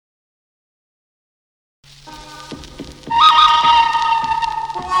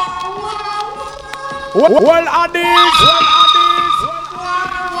Well, Addies.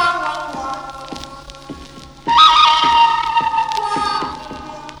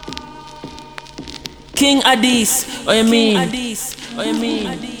 King Addies, what you mean? What you mean?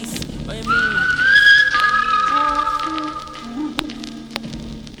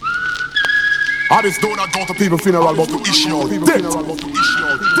 Addies do not go to people's funeral, but to issue out debt.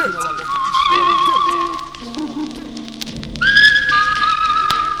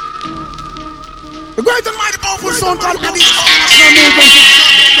 The great and mighty powerful son called Addies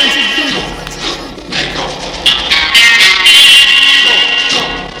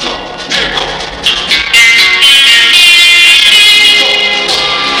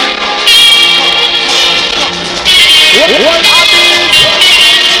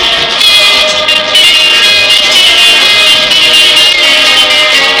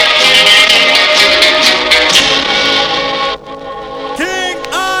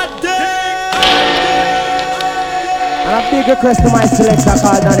Big request to my selector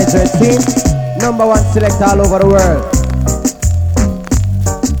called Addies HiFi, #1 selector all over the world.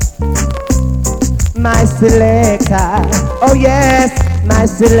 My selector, oh yes, my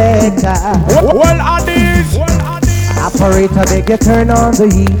selector. Well, Addies. Operator, make you turn on the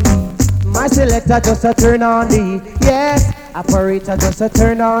heat. My selector just a turn on the heat. Yes, operator just a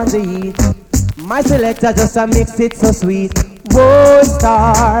turn on the heat. My selector just a mix it so sweet. Whoa,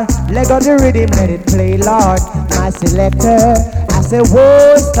 star, leg on the rhythm, let it play, Lord. My selector, I say,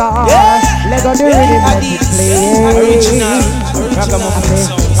 whoa, star, leg on the rhythm, let it play. Original.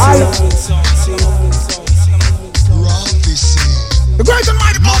 the great and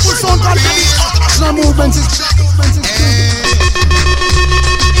mighty powerful son called Addies International Movement is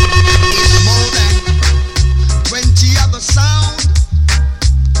more than 20 other sound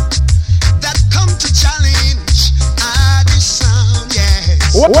that come to challenge Addies sound,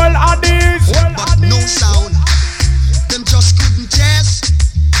 yes. Well, Addies. But no sound, them just couldn't test.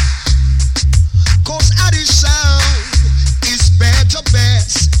 Cause Addies sound is better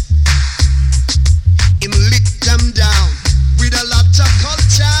best. Him lick them down with a lot of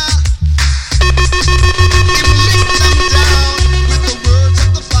culture. Him lick them down with the words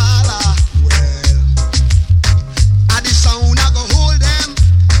of the Father. Well, Addies sound I go hold them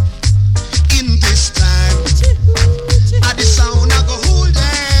in this time. Addies sound I go hold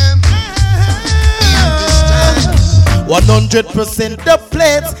them in this time. 100% the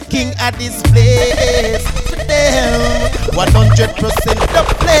plates, King Addies plays for them. 100% the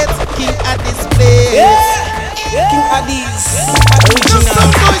plates, King Addies plays. King Addies. Just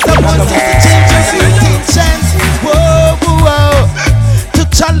some noise about to change your intentions. Whoa, whoa, to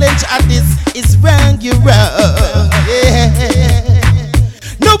challenge Addies is wrong, you wrong. Yeah.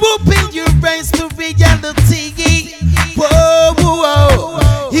 No whooping you rise to reality. Whoa,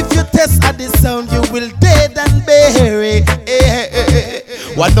 whoa, if you test Addies sound, you will dead and bury.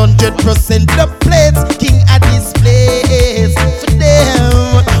 100% the plates, King Addies plays for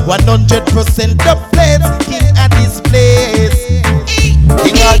them. 100% the plates, King Addies plays.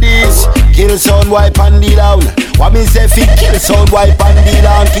 King Addies, kill sound wipe and the down. What me say fi kill sound wipe and the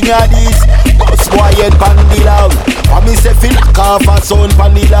down. King Addies, boss boy head pan the down. What me say fi lock off a sound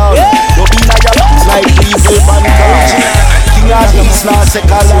pan the down. You be like your box like people pan couch. King Addies now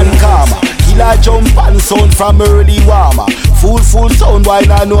second and calmer. Killer jump and sound from early warmer. Full sound why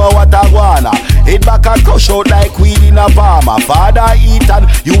not know what I wanna. Head back and crush out like weed in a farmer. Father eat and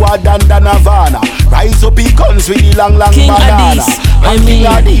you are done than Havana. Rise up he guns with the long King banana. Addies, And King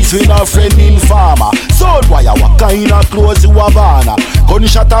Addies with a friend in farmer. Sound why I walk in a clothes you Havana.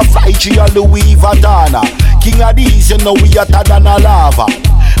 Gunshot a fly to your Louis Vuitton. King Addies you know we hotter than a lava.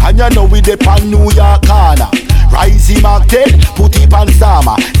 And you know we dep on New York corner. Rise him up, put him on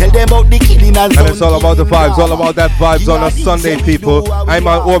Sama. Tell them about the killing and it's all about the vibes, all about that vibes on a Sunday, people. I'm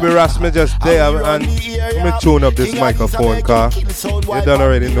on Obi Ras, me just there and me tune up this microphone, car. You don't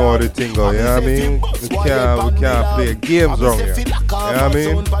already know the thing go, you know what I mean? We can't play games wrong here. You know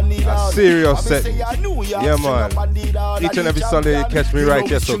what I mean? A serious setting. Yeah, man. Each and every Sunday you catch me right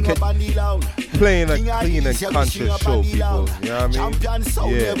here, so playing a clean and conscious show, people. You know what I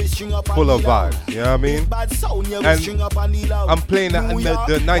mean? Yeah. Full of vibes, you know what I mean? And I'm playing the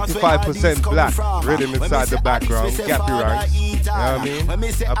 95% black rhythm inside the background, Gappy Ranks. You know what I mean?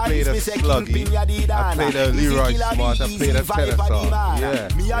 I played a Sluggy, I played a Leroy Smart, I played a Tennyson. Yeah,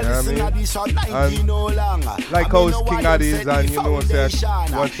 you know what I mean? And like how it's King Addies, and you know that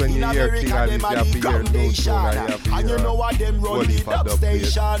once when you hear King Addies, you have to hear no tune and you have to hear Vol.24 dub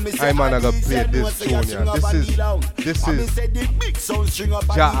bass. I'm gonna play this tune, yeah. This is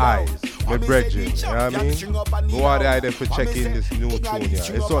Jah Eyes. my brethren, you know what I mean? I want the idea for checking this new tune here.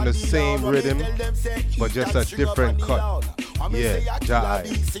 It's on the same rhythm, but just a different cut. Yeah, Jai.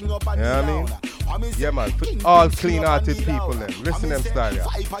 You know what I mean? Yeah, man, for all clean-hearted people then. Listen to them style, yeah.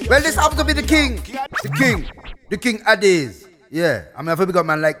 Well, this happens to be the king Addies. Yeah, I mean, I've got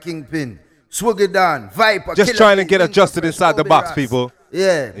man like Kingpin, Swaggy Dan, Viper. Just trying to get adjusted inside the box, people.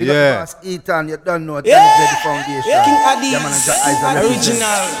 Yeah, yeah. Ethan, you don't know. Yeah, the foundation. Yeah. King Addies, yeah,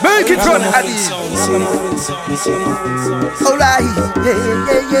 original. Make it run, Addies. Alright,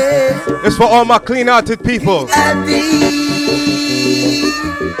 yeah. It's for all my clean-hearted people.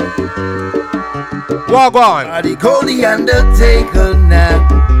 Walk on. Call the Undertaker now.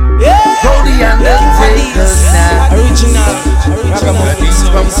 Yeah. Call the Undertaker now. Original.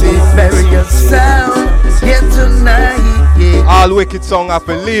 From the barrier sound. Here tonight. Yeah. All wicked song I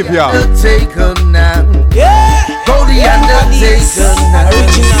believe ya. Undertaker now. Yeah. Call the Undertaker now.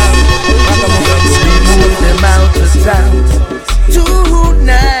 Original. Move them out of town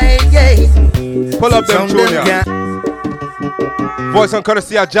tonight. Yeah. Pull up them junior. Voice and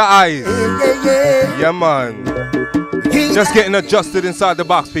courtesy of Jai. Yeah, man. Just getting adjusted inside the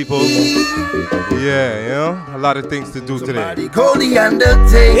box, people. Yeah, you know, a lot of things to do today. Call the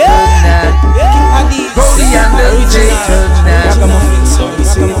Undertaker now. Call the Undertaker now.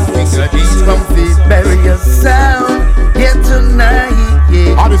 From the barrier sound. Here tonight,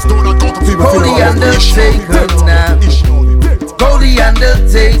 yeah. Call the Undertaker now. Call the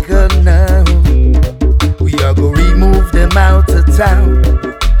Undertaker now. We are gonna remove them out of town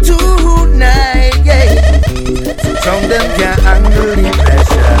tonight, yeah. Some them can't handle the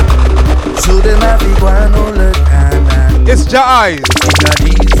pressure, so them have to go on all the time. It's Jai.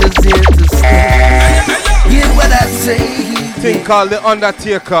 Addies is here to stay. Hear what I say. Thing called the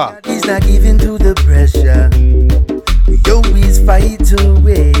Undertaker. He's not giving to the pressure. We always fight to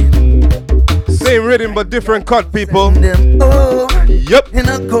win. Same rhythm but different cut, people. Yep. In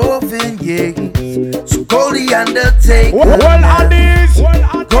a coffin, yeah. So call the Undertaker.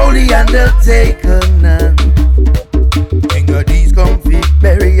 Call the Undertaker now. King Addies comfy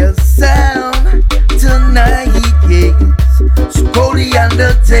barrier sound tonight, yes. So call the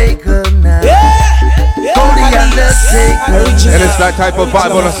Undertaker now. Call the Undertaker. And it's that type of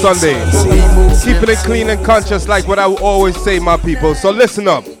vibe on a Sunday. Keeping it clean and conscious like what I would always say, my people. So listen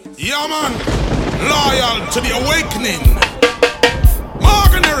up. Yeah, man. Loyal to the awakening.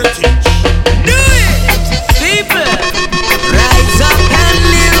 Morgan Heritage. Do it, people. Rise up and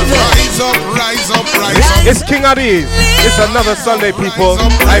live. Rise up, rise up, rise up. It's King Addies. It's another Sunday, people.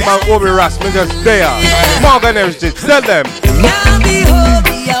 I'm on Obi Ras, me just there. Morgan Heritage, tell them. Now behold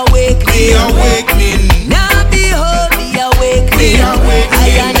the awakening. Now behold the awakening.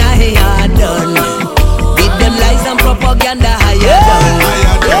 I are done. With them lies and propaganda, I are done.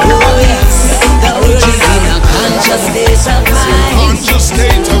 Oh yes, the world is in a conscious state of mind. Conscious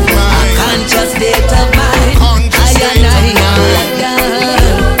state of mind. Conscious state of mind. I are done.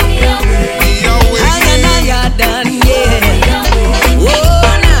 I are done, yeah. Oh,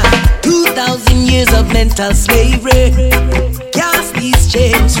 now 2,000 years of mental slavery. Cast these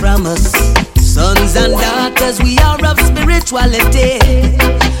chains from us. Sons and daughters, we are of spirituality.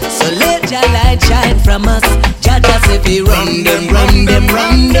 So let your light shine from us. Judge us if we run them. Run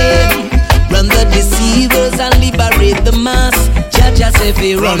the deceivers and liberate the mass. Judge us if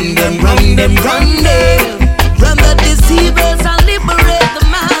we run them. Run the deceivers and liberate the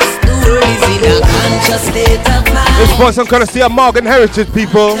mass. The world is in a conscious state of mind. This voice I'm gonna see a Morgan Heritage,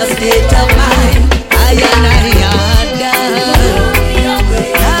 people. A state of mind. I am done.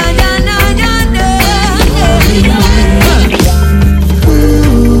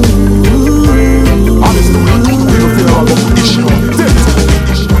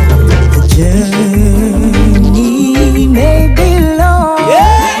 The journey may be long. We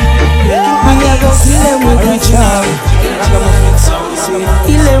are gonna kill them with a child.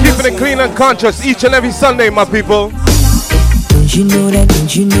 Keeping it clean and conscious each and every Sunday, my people. Don't you know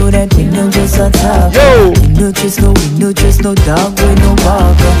that we don't just attack. Yo. We no trust no dog, we no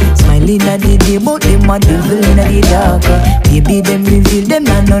barker. Smiling at the day, but them a devil in the darker. Baby, them reveal them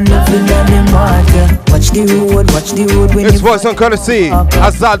and no love in the marker. Watch the road when this voice I'm gonna see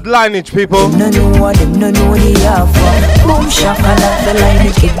Azad lineage, people. Them no know the offer. Boom shaka like the line,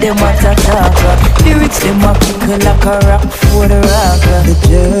 they kick them at a talker. Lyrics them a kick like a rock for the rocker. The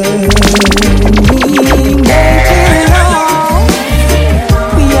journey may be long.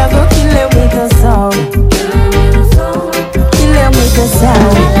 We are gonna kill them with a song. Kill them with a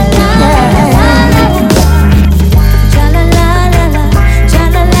sound.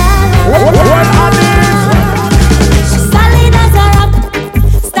 Solid as a rock,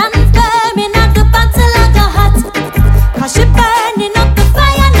 stand firm.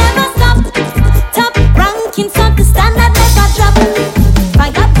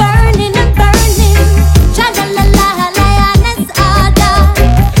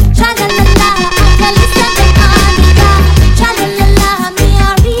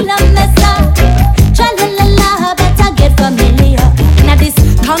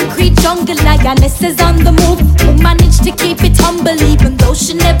 is on the move, who managed to keep it humble even though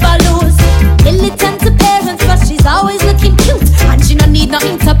she never lose. Militant to parents, but she's always looking cute, and she no need no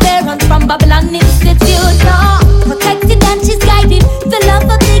interference from Babylon Institute. No, protected and she's guided. The love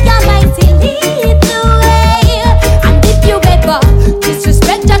of the Almighty lead the way. And if you ever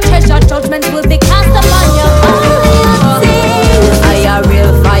disrespect your treasure, judgment will be cast upon you. I a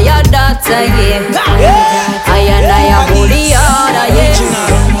real fire daughter, yeah. I and I a holy order,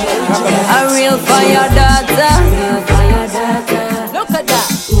 yeah. A real fire daughter. Look at that.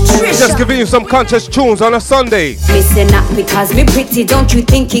 Just giving you some conscious tunes on a Sunday. Listen up because me pretty, don't you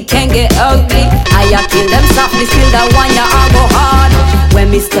think it can get ugly? I kill them softly, still that one ya I go hard. When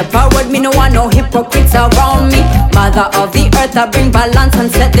me step forward, me no want no hypocrites around me. Mother of the earth, I bring balance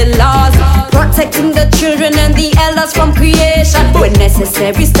and set the laws. Protecting the children and the elders from creation. When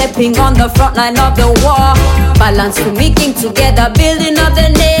necessary, stepping on the front line of the war. Balance to making together, building of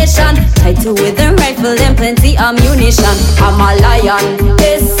the nation. Title with a rifle and plenty ammunition. I'm a lion,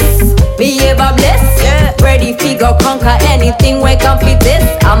 yes. Behave a bless, yeah. Ready figure conquer anything we can fit this.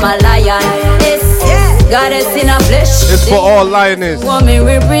 I'm a lion, yes, yeah. Goddess in a flesh. It's for all lioness. Woman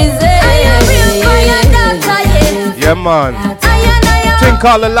represent. I am real fire daughter, yeah. Yeah, man. Thing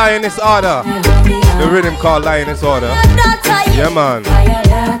called the lioness order. The rhythm called lioness order. Yeah, man.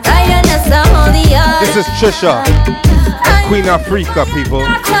 This is Trisha, Queen Africa, people.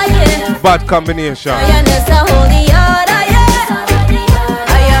 Bad combination.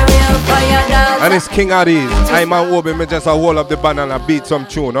 And it's King Addies. I'm on Obi, me just a roll up the band and I beat some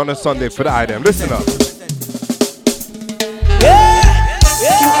tune on a Sunday for the item. Listen up.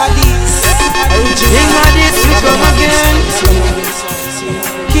 King Addies, we come again.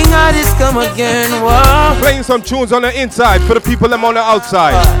 King Addies come again. Wow. Playing some tunes on the inside for the people them on the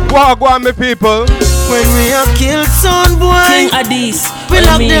outside. Wow, go on, me people. When we have killed son boy, King Addies, we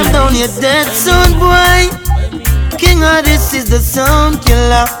lock them down, you're dead son boy. King Addies is the sound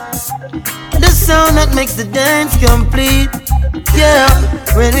killer. The sound that makes the dance complete. Yeah,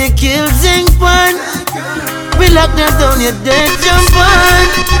 when we kill Zinc Pan, we lock them down, you're dead, jump on.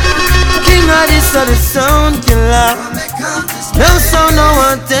 King Addies are the sound killer. No sound, no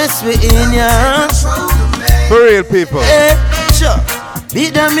one test we in ya. For real people. Hey, sure.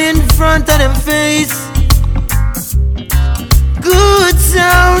 Beat them in front of them face. Good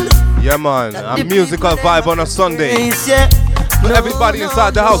sound. Yeah, man. A musical vibe on a Sunday. Yeah. Everybody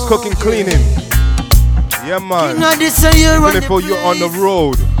inside the house cooking, cleaning. Yeah, man. 24, you're on the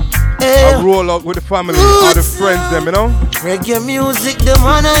road. I roll up with the family or the friends, them, you know? Reggae music, the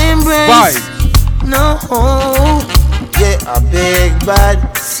man I embrace. Vibe. No, yeah, a big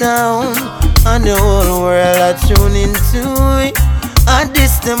bad sound, and the whole world are tuned into it. And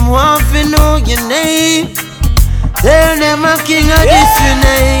this them want to know your name. Tell them a King Addies your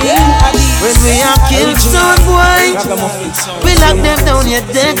name. When we are killed son boy, we lock them down, you're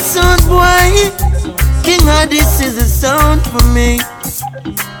dead son boy. King Addies is the sound for me.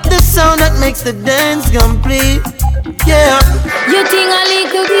 The sound that makes the dance complete. Yeah. You think a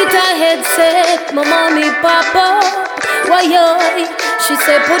little bit of headset, my mommy, papa. Why yo? She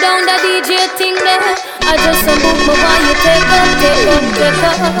said put down the DJ thing there. I just a book, but why you take up.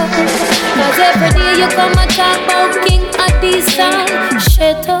 Cause every day you come and talk about King Addies song.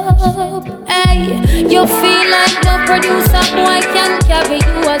 Shut up, hey. You feel like the producer boy can carry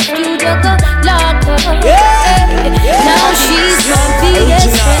you a studio go lock up. Hey. Now she's my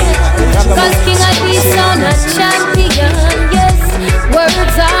biggest friend. Cause King Addies sound a champion. Yes,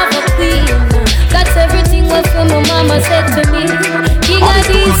 words of a queen. That's everything what my mama said to me. King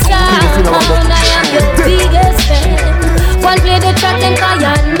Addies sound, I am the biggest fan. One play the track and call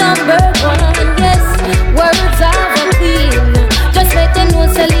you number one. Yes, words of a queen. Just let them know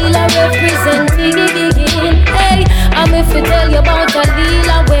Salila representing. Hey, I'm if you tell you about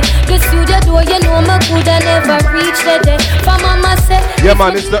Salila way. The studio door, you know me coulda never reached the day. For mama said, yeah,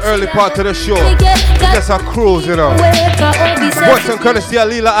 man, it's the early part of the show. Just a cruise, you know. What's some courtesy of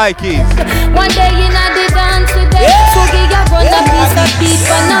Lila Ikeys. One day in the dance today, so give you run a piece of beat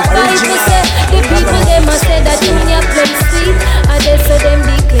and a fight to say. The people them a say that Junior play sweet, and they so them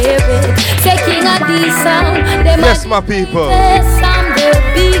declare it. Say King Addies sound, them yes, my people. Yes, I'm the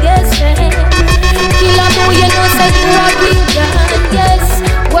biggest fan. Killer boy, you know say you a real man. Yes,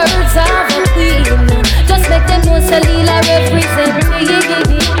 words of a queen. Just make them know Salila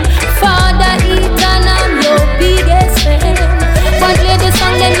representing. Father Ethan, I'm your biggest fan. One play the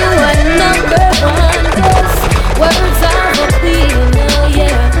song, then you are number one. Yes, words of a queen. Oh yeah.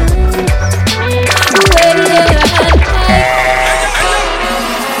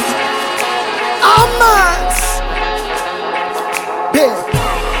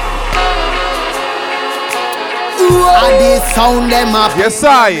 sound them up. Yes,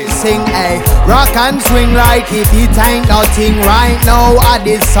 I sing, hey. Rock and swing like if it ain't nothing right now. At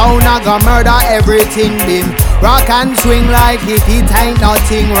this sound I gonna murder everything, bim. Rock and swing like if it ain't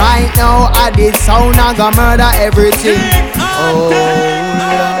nothing right now. At this sound I gonna murder everything.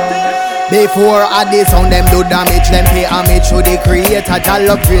 Before I this sound them do damage, them pay homage to the creator. Jah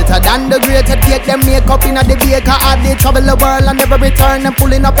love greater than the greater. Take them make up in a the baker. I did trouble the world and never return. Them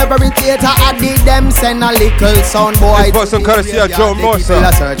pulling up every theater. I did them send a little sound boy. This person courtesy of Joe Morrison.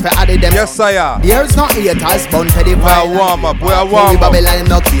 Search for added them. Yes, I am. There's no haters, bound for the fire. We are warm up, we are warm up. Babylon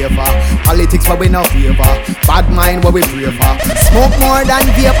no care for. Politics but we no favor. Bad mind what we pray for. Smoke more than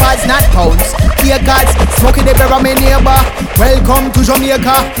vapors, not pounds. Dear gods, smoking the bear of my neighbor. Welcome to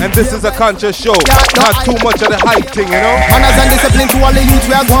Jamaica. And this is a conscious show, not too much of the hype thing, you know. Manners and discipline to all the youth.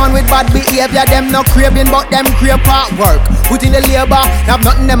 We are going with bad behavior. Them no craving, but them crave for work. Put in the labor, have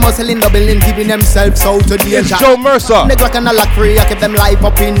nothing them hustling, doubling, keeping themselves out to danger. It's Joe Mercer. The Glock and the lock free, I keep them life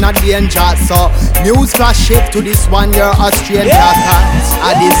up in a danger. So news flash shift to this one, you're a stranger.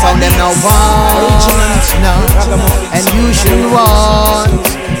 I did sound them now want now, and you should want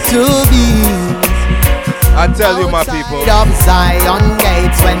to be. I tell you, my people. Of Zion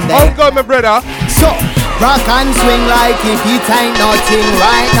gates when they. Oh God, my brother. So rock and swing like if it ain't nothing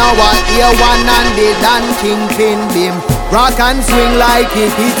right now. What year one and did and kingpin beam. Rock and swing like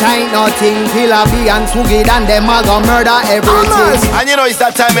if it ain't nothing. Killer B and Swoogie and them a go murder everything. And you know it's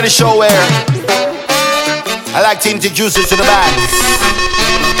that time in the show where I like to introduce you to the bands.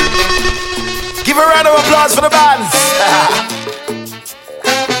 Give a round of applause for the bands.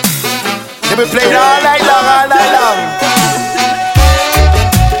 They be playing all night long, all night long.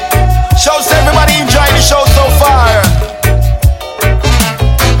 Shows everybody enjoy the show so far.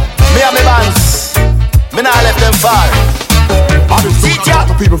 Me and my bands, me not left them far.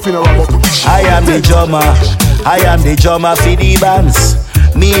 I am the drummer, I am the drummer for the bands.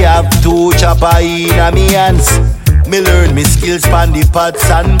 Me have two chopper in a me hands. Me learn me skills pan the pots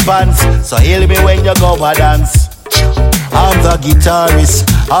and pans. So hail me when you go a dance. I'm the guitarist,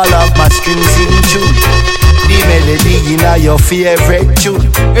 all of my strings in tune. The melody in your favorite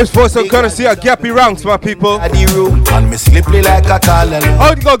tune. It's for some courtesy of Gappy Ranks, my people. At the room, and me slippery like a collar.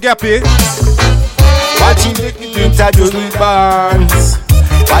 How'd you go, Gappy? Watch him make me introduce me bands.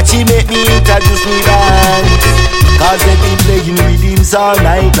 Watch him make me introduce me bands. Cause they been playing rhythms all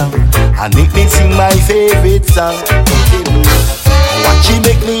night long and make me sing my favorite song. Watch him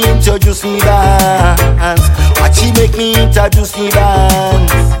make me introduce me bands. Watch him make me introduce me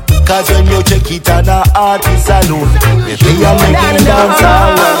bands. Cause when you check it on a artist alone, they play and make me dance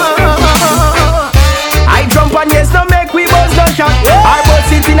all alone. I jump on yes, no make we buzz no shot. I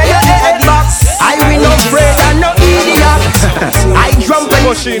buzz it in your head box. I will no afraid and no idiot. I jump and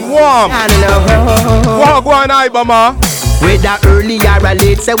pushing warm. Walk one eye, mama. Whether early or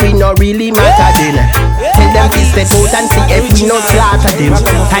late, say we no really matter then. Tell them to step out and see if we no slaughter them.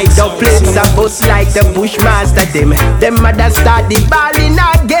 Hide up plates and bust like the Bushmaster them. Them mother start the balling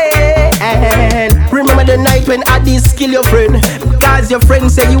again. Remember the night when Addies kill your friend. Cause your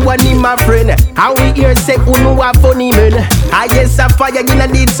friend say you want him my friend. How we hear say uno a funny man. I yes a fire in a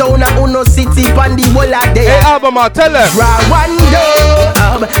dead sound a uno city pan the whole a day. Hey Albama, tell them. Draw one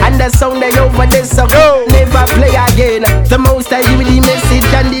door and the sound they over there so never play again. The most I give the message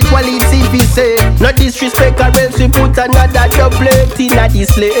and the quality we say. No disrespect or else we put another double in a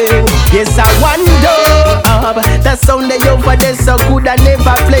this lane. Yes I wonder the sound they over there so good I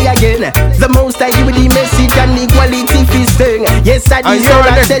never play again. The most I give the message and the quality we say. Yes I and you're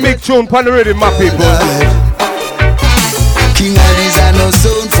the next big tune pan the rhythm, my people. King Addies are no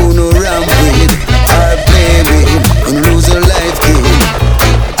sound for no ramp with. I play with and lose a life game.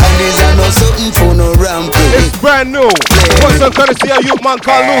 Addies are no something for no ramp with. It's brand new. What's some courtesy a youth man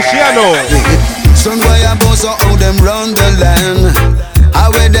called Luciano? Son boy a boss on how them run the land. How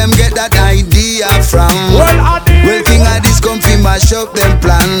where them get that idea from? Well King Addies come fi mash up them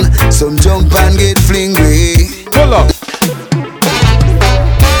plan. Some jump and get fling way. Pull up.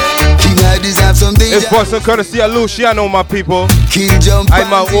 Have something. It's for some courtesy of Luciano, my people. I'm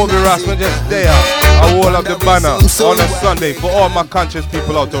my Obi Ras, just there. I hold up the banner on a Sunday for all my conscious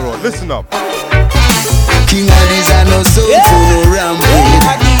people out the road. Listen up. King Addies are no soul for no rampage.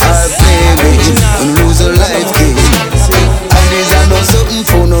 I play with and lose a life game. Addies are no something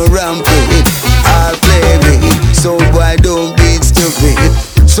for no rampage. I play with so boy don't be stupid.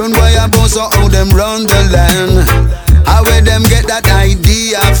 Son boy a boss on how them run the land. How where them get that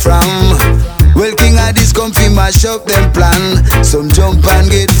idea from? Well, King Addies come fi mash up them plan. Some jump and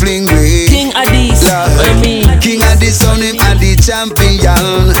get fling way. King Addies, King Addies on him and the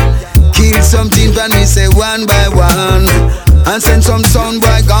champion. Kill something when we say one by one. and send some sound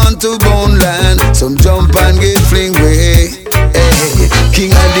boy gone to bone land. Some jump and get fling way. Hey,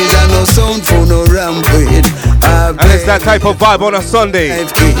 King Addies and no sound for no rampage. And it's that type of vibe on a Sunday.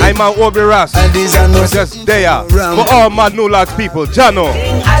 I'm out Obi Ras. We're just there for all my New Lads people. Jano.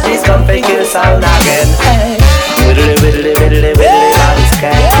 King Addies come for kill sound again. Whittly, whittly, whittly, whittly,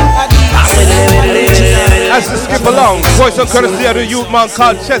 as we skip along, voice and courtesy of the youth man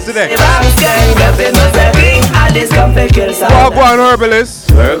called Chesedek. Wagwan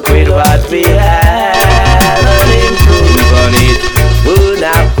herbalist. Work with what we have and improve on it.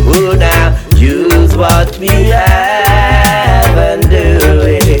 Who now, use what we have and do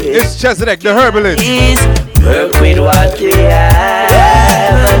it. It's Chesedek, the herbalist. Work with what we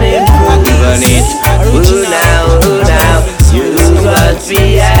have and improve on it. Who now, use what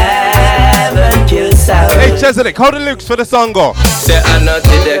we have and kill sound. Hey Chesedek, how the lyrics for the song go? Say I'm not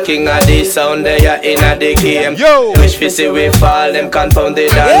the king of the sound, they are in the game. Yo! Wish we see we fall, them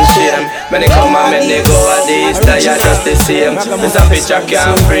confounded and shame. Many come and many go at this, they are just the same. This a picture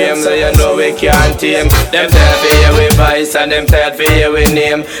can't frame, so you know we can't tame. Them tired for hear we voice and them tired for hear we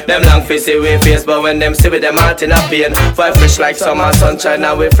name. Them long for see we face, but when them see with them heart in a pain. For fresh like summer sunshine,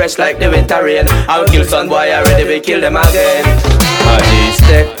 now we fresh like the winter rain. I'll kill some boy already, we kill them again. Addies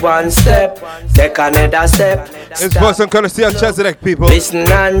take one step, take another step. It's person courtesy of Chesedek, people. Listen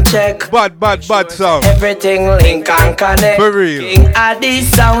and check. Bad song. Everything link and connect. For real. King Addies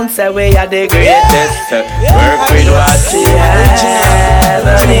sound say we are the greatest. Work with what we have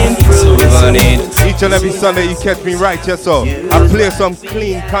and improve on it. Each and every Sunday you catch me right here, so I play some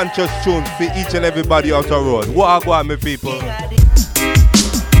clean, conscious tunes for each and everybody out the road. What I want, me people?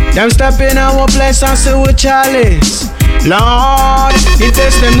 Them step in our place and see with Charlie's. Lord, it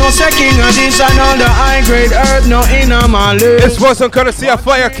is them no say King Addies and all the high grade earth no in my list. This was some courtesy of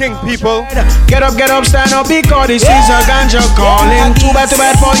Fire King, people. Get up, stand up, because this is a ganja calling. Too bad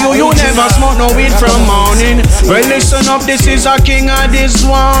for you, you never smoke no weed from morning. Well, listen up, this is a King Addies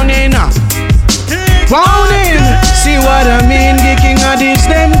warning. Warning, see what I mean? The King Addies,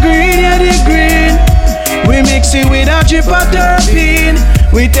 them green, yeah, they green. We mix it with a drip of terpene.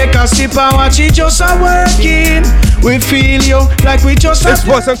 We take a sip and watch it just a working. We feel you like we just this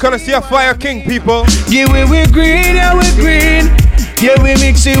wasn't courtesy of Fire King, people. Yeah, we green, yeah, we green. Yeah, we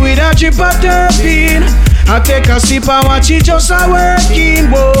mix it with a drip of terpene. I take a sip and watch it just a working.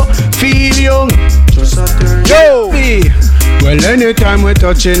 Whoa, feel you just a turn. Yo! Well, anytime we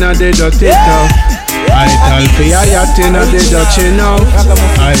touching a the dirty stuff, I tell for ya yatin a the dirty now.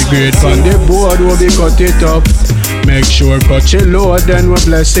 I grade from the board will be cut it up. Make sure cut your load, then we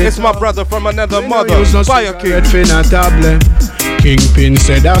bless it. It's my brother from another mother, Fire King. Kingpin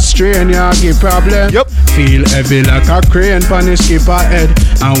said that strain, ya give problem. Yep. Feel heavy like a crane, pan the skipper head.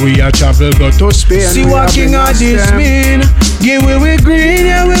 And we a travel go to Spain. See what King Addies mean? Give we green,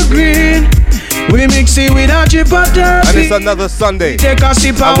 yeah we green. We mix it with a drip of terpene. And it's another Sunday. Take a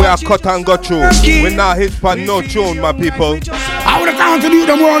sip and we are cut and go through. We not hit for no tune, my people. I would have time to do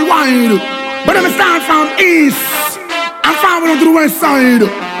them worldwide, but I'm start from east and forward to the west side.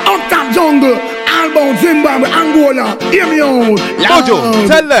 Up top jungle, Alba, Zimbabwe, Angola. Hear me out. Mojo,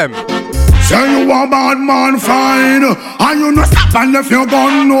 tell them. Say you a bad man fine, and you no stop and left your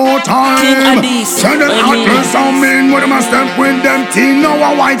gun no time. Say them actors some men with them a step with them teen. Now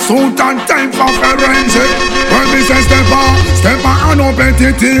a white suit and time for forensic. When me say step on no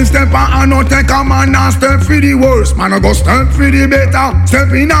petty thing. Step on no take a man and step for the worst. Man I go step for the better.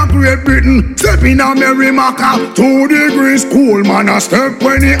 Step in a Great Britain, step in a Merrimaca. 2 degrees cool, man a step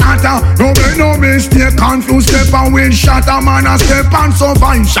when he hotter. No make no mistake, confused step and wind shatter. Man a step and so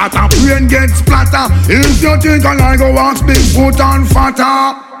fine shatter. Brain get splatter. If you think I like go ask Bigfoot and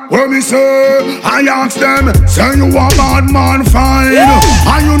fatter. When me say, I ask them, say you a bad man fine,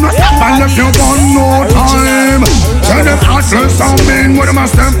 and you not stop and left your gun no time. Say them atlas and men with them a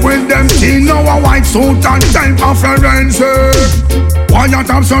step with them teen. Now a white suit and time for forensic. Quiet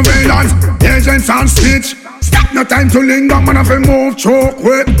of surveillance, agents and stitch. Stop no time to linger, man, if you move choke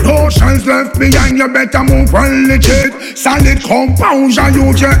with. No shells left behind, you better move well legit. Solid composure,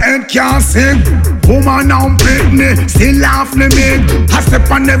 use your head, can't sing. Woman and Britney, still laugh limit. I step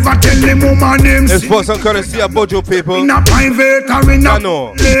and never tell the woman name. This person gonna see a Bojo people. In a private or in a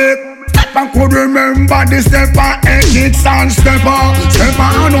public. I could remember the stepper, exits and stepper.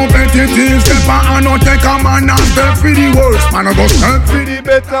 Stepper and no petty, stepper and no take a man and step for the worst. Man I go step for the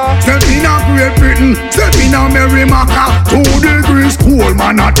better. Step in a Great Britain, step in a Merrimaca. 2 degrees cool,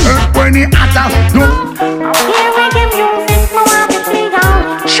 man I take when he hotter. No. Here we give music, no one to see down.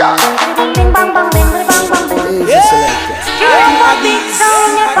 Shot. Bing bang bang, bing bang bang bing. HiFi Selector. You know what beat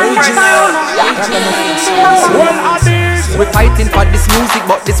sound, you find the sound. One Addies, We fighting for this music,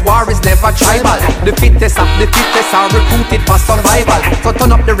 but this war is never tribal. The fittest of the fittest are recruited for survival. So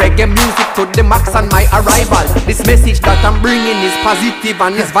turn up the reggae music to the max on my arrival. This message that I'm bringing is positive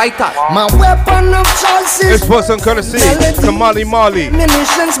and is vital. My weapon of choice is this person gonna see Somali Mali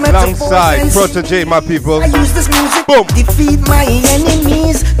alongside Protege, my people. I use this music Boom. to defeat my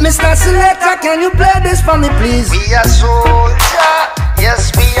enemies. Mr. Selector, can you play this for me, please? We are soldier,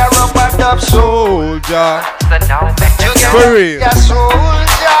 yes, we are rubber dub soldier. For real. We are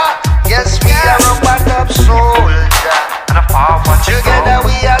soldier, yes, we are rubber dub soldier. Together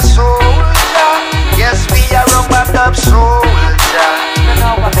we are soldier, yes, we are rubber dub soldier.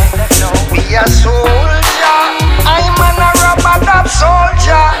 We are soldier, I'm a rubber dub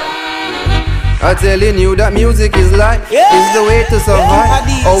soldier. I'm telling you that music is life, is the way to survive.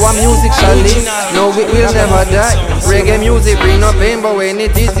 Our music shall live, no it will never die. Reggae music bring no pain, but when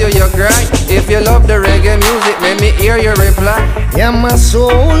it is you, you cry. If you love the reggae music, let me hear your reply. I'm a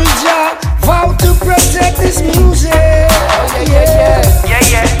soldier, vow to protect this music.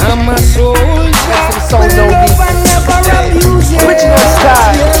 I'm a soldier, with love and never abuse it. Original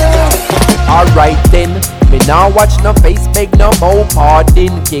style. Alright then. Me now watch no face, beg no more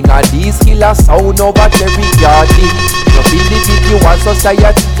pardon. King Addies killer sound over Cherry Garden. No feel the video and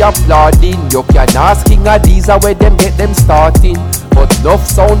society applauding. You can ask King Addies where them get them starting. But enough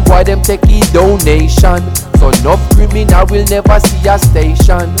sound boy them take a donation. So enough criminal will never see a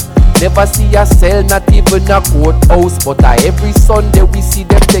station. Never see a cell, not even a courthouse. But every Sunday we see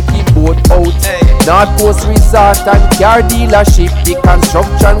them take a boat out. North Coast Resort and car dealership. The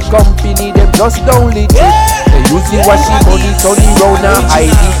construction company, them just don't legit. They usually washing money, turning round and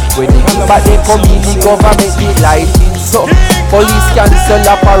hiding. When they give back they come in, the government be lighting. So, police cancel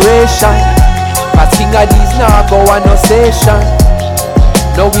operation. Cause King Addies now go on no session.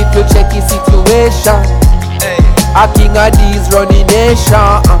 Now we to check the situation. A King Addies running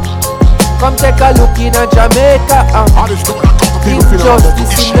nation. Come take a look in a Jamaica.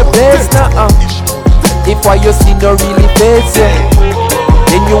 Injustice in the place now. If what you see no really face you,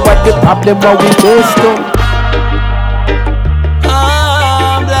 then you what the problem what we face to.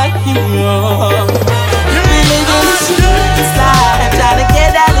 I'm black hero. We live in the streets life, trying to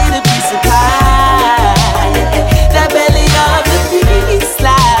get that little piece of pie. The belly of the beast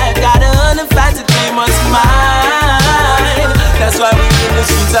life, gotta earn and fight to claim what's mine. That's why we in the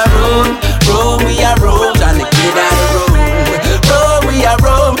streets are roam, we are roam, trying to get out of roam, we are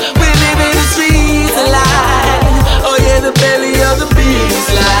roam. We live in the streets alive. Oh yeah, the belly of the beast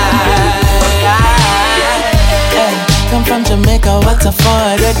life. Come from Jamaica, what a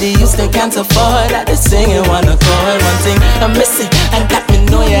afford. The youth they can't afford. I just sing in one accord. One thing I'm missing, and that me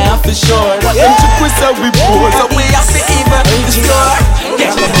know you have for sure. What them chickens are we bored, so we have to even the store.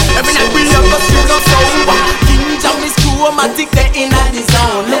 Yeah, every night we have a street of soul. King Jam is cool-o-matic, they in at the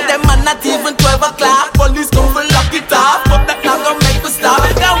zone. Look them man not even 12 o'clock. Police come for lock it off, but that not gonna make us stop.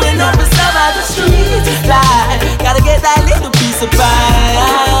 Going up and stuff at the street light. Gotta get that little piece of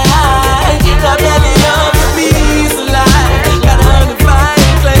pie. The belly of the piece of life. Gotta earn the fire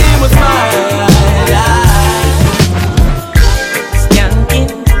and claim what's mine. Skanking,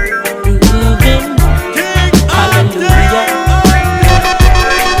 grooving, hallelujah.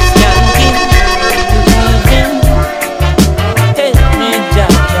 Skanking, grooving, hey, me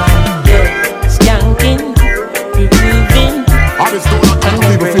jaja, yeah. Skanking, grooving,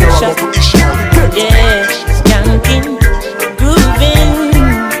 under pressure, yeah. Skanking, grooving.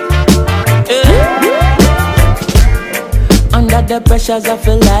 Under the pressures of a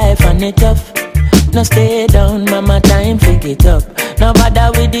life and it tough. No stay down, mama, time pick it up. No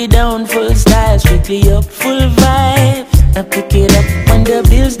bother with the down, full style, strictly up, full vibes. I pick it up when the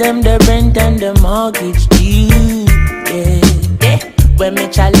bills, them, the rent and the mortgage due. Yeah, when me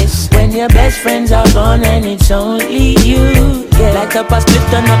chalice, when your best friends are gone and it's only you. Yeah, light up a split,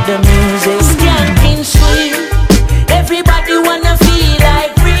 turn up the music. Skanking sweet, everybody wanna feel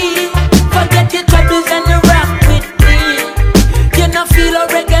like free. Forget your troubles and the rock with me. You know feel a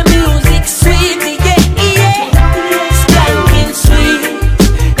reggae music sweet, yeah. Skanking sweet,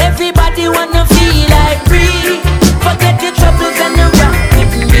 everybody wanna feel like free. Forget your troubles and the rock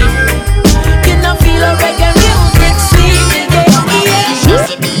with me. You know feel a reggae music sweet,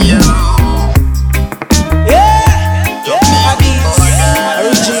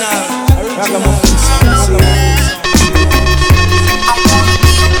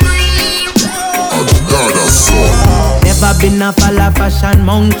 Never been a follow fashion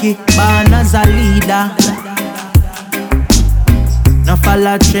monkey, born as a leader. No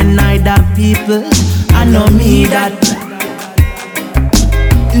follow trend neither people, I know me that.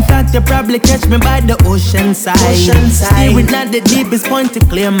 In fact, you probably catch me by the ocean side. Steering at the deepest point to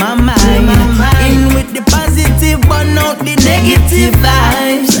clear my mind. In with the positive, burn out the negative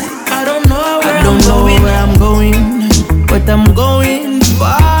vibes. I don't know where I'm going, but I'm going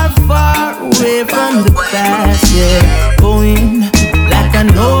far, far away from the past. Yeah, going like a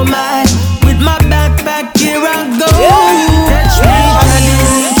nomad with my backpack. Here I go. Catch me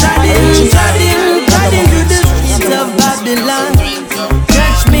treading through the streets of Babylon.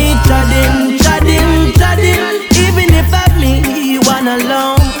 Catch me treading, even if I'm me one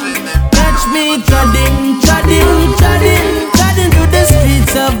alone. Catch me treading through the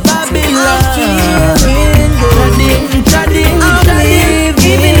streets of Babylon. Treading,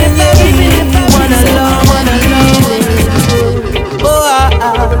 even if I'm one alone. Oh,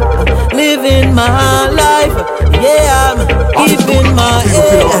 I'm living my life. Yeah, I'm giving my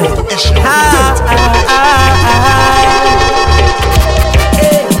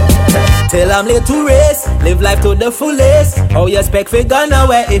Till I'm late to race, live life to the fullest. How you expect fi gone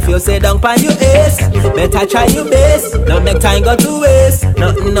away if you say down pan your ace? Better try your best, not make time go to waste.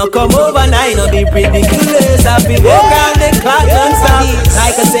 Nothing no come overnight, no be ridiculous. I feel walk around the clock non-stop,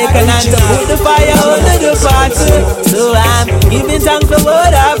 like a second hand to put the fire under the pot. So I'm giving thanks for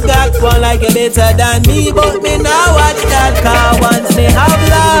what I've got. One like you better than me, but me now watch that car. Once me have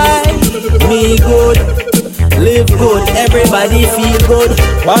life, me good. Live good, everybody feel good.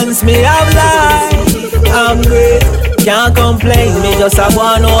 Once me have life, I'm great. Can't complain, me just have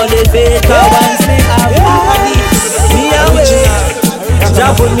one all the faith. Once me have life, me away.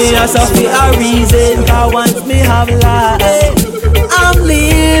 Jah put me as a for a reason. Once me have life, I'm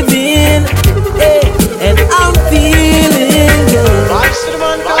living, and I'm feeling good.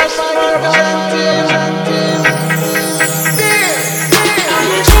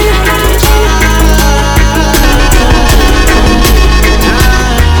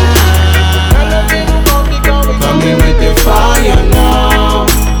 Coming with the fire now.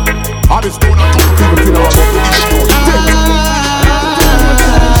 I just don't know people feel about the issue.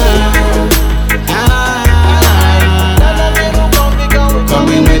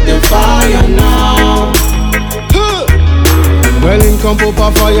 Coming with the fire now. Well, in come up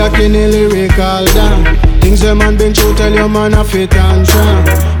a fire, can lyrical down. Things a man been through, tell your man a fit and shine.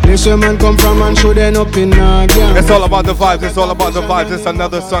 This a man come from and show them up in a gang. It's all about the vibes, it's all about the vibes. It's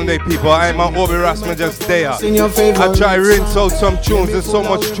another Sunday, people. I'm on Obi Ras, just there. I try rinse out some tunes, there's so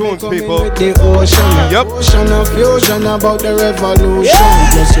much tunes, people. The ocean, yep. Ocean of fusion about the revolution.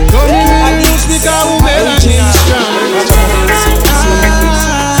 Coming in the news because we melanin strong.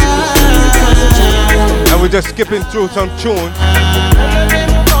 And we're just skipping through some tunes.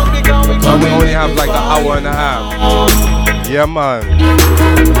 So we only have like an hour and a half. Yeah, man.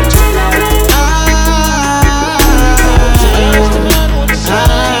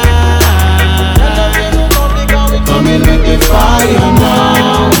 Coming with the fire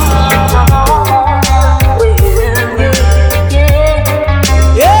now.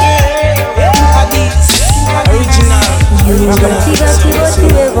 Original. You got what you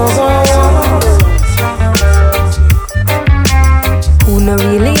ever want. Who no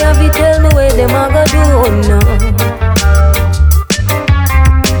really have it, tell me where them a go do now.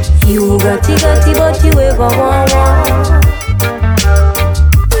 You got it, what you ever want.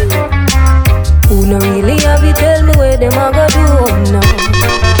 Who no really have it, tell me where them a go do now.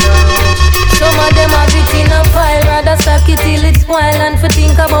 Some of them have it in a pile, rather stack it till it's spoil. And for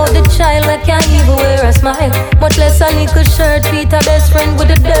think about the child, I can't even wear a smile. Much less a little shirt, Peter best friend with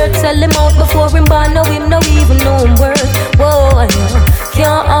the dirt. Sell him out before him born, no him, no even know him worth. Whoa,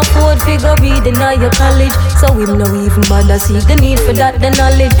 can't afford figure reading at your college. So him no even bother see the need for that, the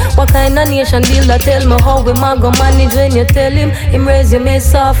knowledge. What kind of nation builder tell me how we ma go manage? When you tell him resume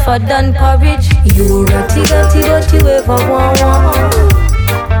softer than porridge. You ratty what you ever want.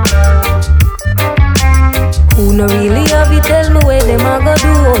 Who no really have it, tell me where them a go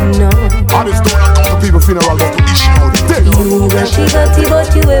do now. I just don't know how people funeral about the issue. You got what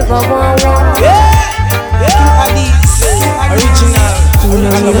you ever want. Addies, original. Who no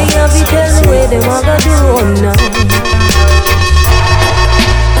really have it, tell me where them a go do now.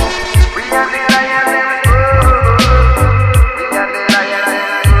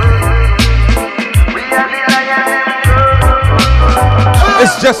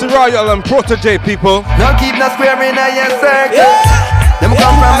 It's just Royal and Protege, people. Don't keep no square in a your circle. Them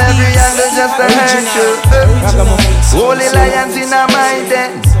come from every angle just to hurt you. Holy lions in a my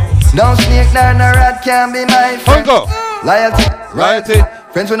den. No snake nor no rat can be my friend. Loyalty.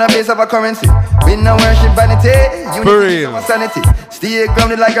 Friends when a base of a currency. We no worship vanity. Unity sanity. Stay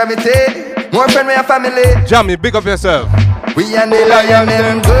grounded like gravity. More friend with your family. Jamie, big up yourself. We and the lion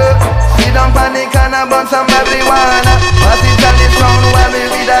them go. Sit down panic and a bun some marijuana. Pass it on the sound while we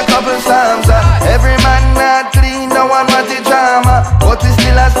read a couple psalms. Every man not clean, no one want the drama. But we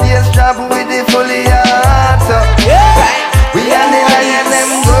still a stage job with the fully heart. We and the lion them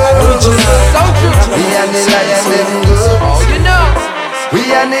go. We and the lion them go. You know.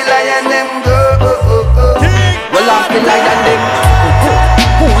 We and the lion them go. Well, I'm the lion them.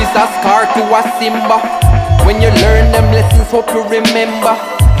 Who is a scar to a Simba? When you learn them lessons, hope you remember.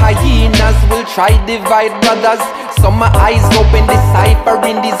 Hyenas will try divide brothers. Some my eyes open,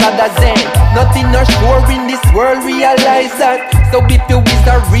 deciphering these others. And nothing not sure in this world, realize that. So if you is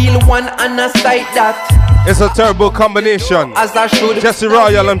a real one and a sight that. It's a terrible combination. As I should. Jesse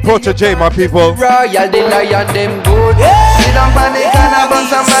Royal and Protege, my people. Royal, the lion, them good. Sit down panic and a bun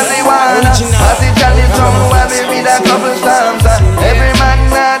some marijuana. Pass it on the drum while we read a couple psalms. Every man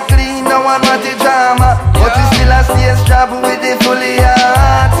not clean, no one want the drama. But we still a stage job with the fully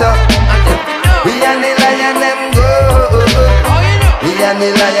heart. We and the lion them go. We and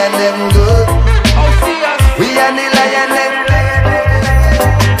the lion them go. We and the lion them.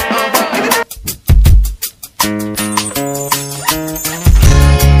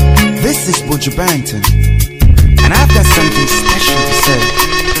 This is Buju Barrington, and I've got something special to say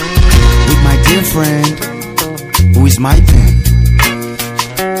with my dear friend, who is my pen.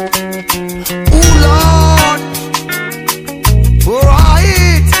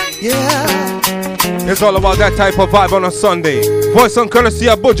 It's all about that type of vibe on a Sunday. Voice and courtesy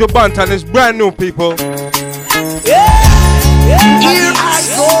of Buju Banton is brand new, people. Here I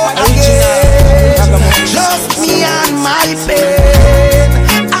go again, just me and my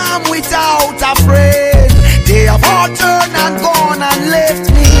pen. I'm without a friend. They have all turned and gone and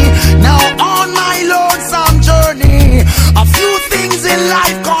left me. Now on my lonesome journey, a few things in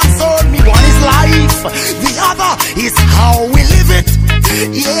life concern me. One is life, the other is how we live it.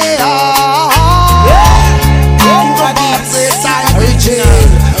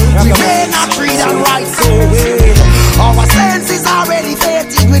 We may not read and write so well. Our senses are already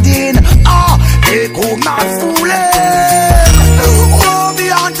faded within. They could not fool us. Woe be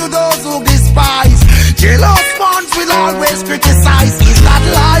unto those who despise. Jealous ones will always criticize. Is that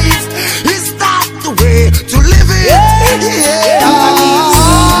life? Is that the way to live it?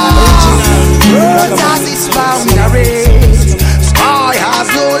 Earth has its boundaries. Sky has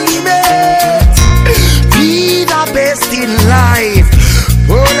no limit. Be the best in life.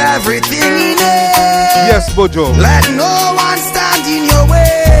 Put everything in it. Yes, Buju. Let no one stand in your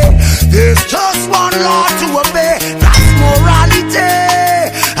way. There's just one law to obey. That's morality.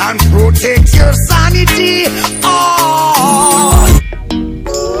 And protect your sanity.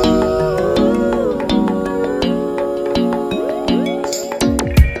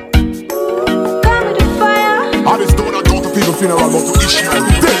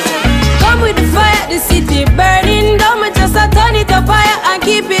 Come with the fire, the city burning. Don't just turn it up fire and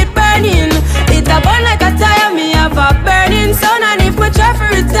keep it burning. It a burn like a tire, me have a burning sun. And if we try for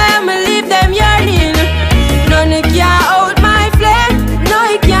retire, me leave them yearning. None can out my flame. No,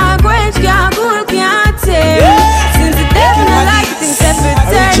 it can't quench, can't cool, can't tame. Since the devil not like it, himself it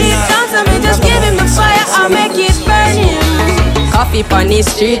turn it down. So me just give him the fire and make it burning. Coffee on the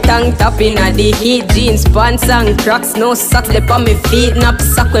street, tongue tapping at the heat. Jeans, pants and cracks, no socks left on my feet. Nap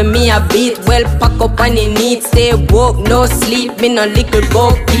sock when me a beat, well pack up on the neat. Stay woke, no sleep, me no liquid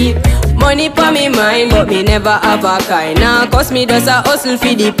go keep. Money for me mind, but me never have a kind. Now cause me just a hustle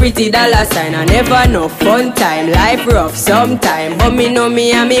for the pretty dollar sign. I never no fun time, life rough sometime. But me know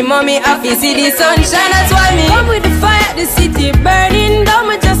me and me mommy happy see the sunshine. That's why me come with the fire, the city burning. Don't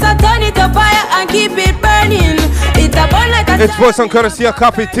me just a turn it up fire and keep it burning. It a burn like a It's voice and courtesy of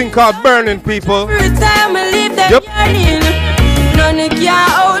copy thing called Burning, people. every time I leave them yearning. None can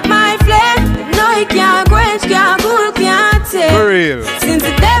out my flame. No, it can't quench, can't cool, can't take. For real. Since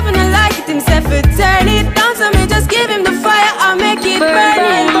the devil not like it himself, it turn it down. So me just give him the fire and make it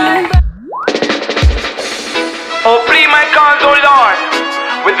burning. Oh, plead my cause, oh Lord,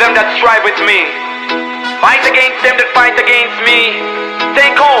 with them that strive with me. Fight against them that fight against me.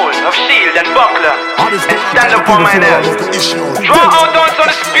 Take hold of shield and buckler and stand up for my name. Draw out also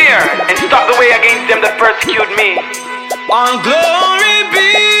the spear and stop the way against them that persecute me. All glory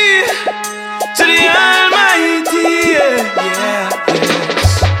be to the Almighty. Yes.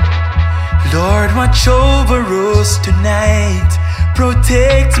 Lord, watch over us tonight.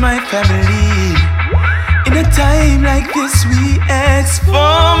 Protect my family. In a time like this, we ask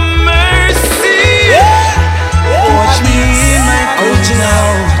for mercy. Watch me in my going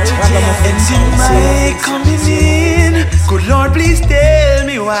out and in my coming in. Good Lord, please tell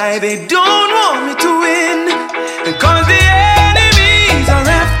me why they don't want me to win. Because the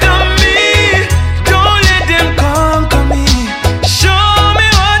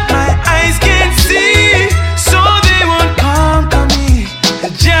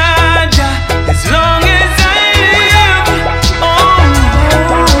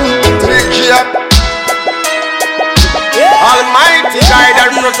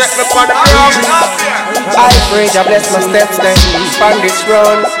set me on the ground. I pray to bless my steps then on this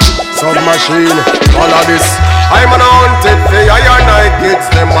run. Submachine, all of this. I'm an haunted for your night kids.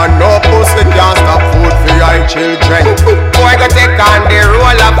 Them and no pussy can't stop food for your children. Boy go take on the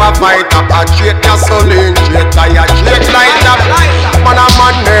role of a fighter. A treat gasoline, treat tire, treat light up. Man a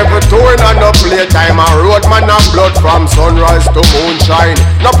man never turn on no playtime. A road man a blood from sunrise to moonshine.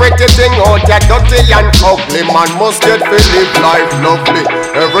 No pretty thing out there, dirty and ugly. Man must get to live life lovely.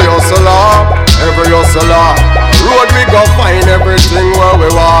 Every hustler, road we go find everything where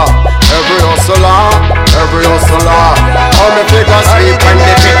we are. Every hustler, how me figure sleep when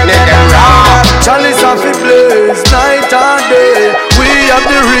the picnic them raw. Chalice off it blaze, night and day. We have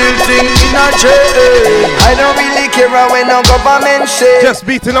the real thing in a jail. I don't really care when no government say. Just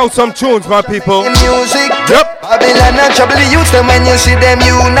beating out some tunes, my people. Music, yep. Babylon and trouble the youth them when you see them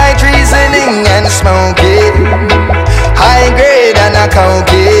unite reasoning and smoking. High grade and a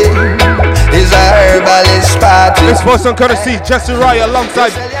counting. Is a herbalist party. This person courtesy Jesse Rye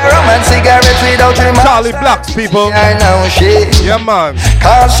alongside Roman cigarettes without remarks. Charlie Blacks, people. Yeah, man.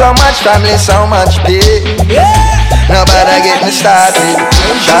 Cause so much family, so much pain. Nobody get me started.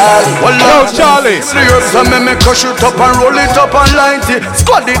 Charlie. Yo, Charlie. The herbs and me crush it up and roll it up and light it.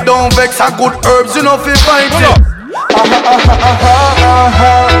 Squad it down, vex a good herbs, you know fi fight it.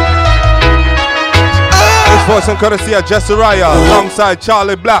 This person courtesy Jesse Rye alongside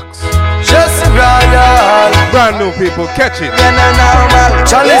Charlie Blacks. Jesse Royal, brand new people, catch it.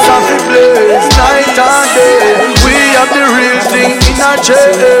 Charlie's off the blaze, night and day. We have the real thing in a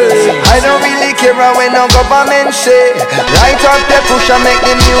jail. I don't really care when no government say. Right up the push and make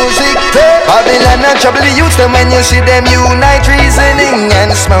the music play. Babylon and trouble the youth them when you see them unite reasoning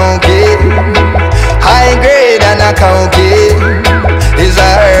and smoking. High grade and a counting. Is a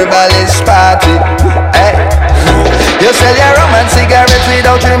herbalist party. You sell your rum and cigarettes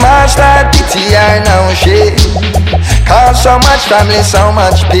without remorse. That pity or no shame. Cause so much family, so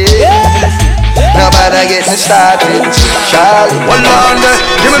much pain. Nobody get me started. Charlie. Well, on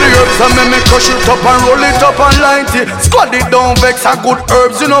give me the herbs and make me crush it up and roll it up and light it. Squad it down, vex a good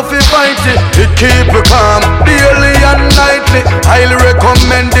herbs, you know fi fight it. It keep you calm daily and nightly. Highly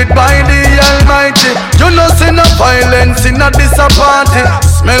recommended by the Almighty. You know see no violence in a disappointing.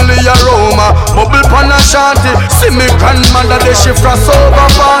 Smell the aroma, bubble pan a shanty. See me grandmother the she frost over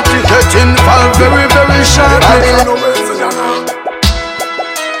party. Get involved very very shortly.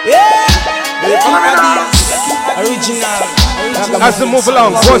 As we move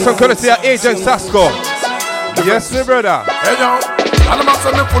along, voice and courtesy of Agent Sasko. Yes, my brother. Hey yo, y'all man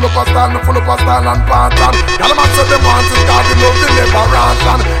say me full up a style and pattern. Y'all man say them want it 'cause they love the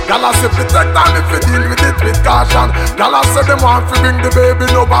liberation. Y'all say fi take time if you deal with it with caution. Y'all say them want to bring the baby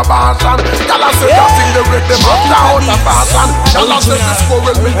no abortion. Y'all say that thing they with them up out of fashion. Y'all say this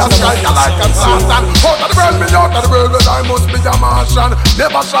squirrel me a strike like a Satan. Out of the world me out of the world but I must be a Martian.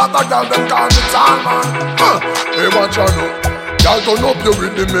 Never shot a girl them call me tall man. Hey what you know? Y'all turn up your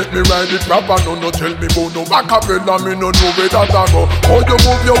rhythm, make me ride it proper. No tell me about no acapella, me no know where that I go. How you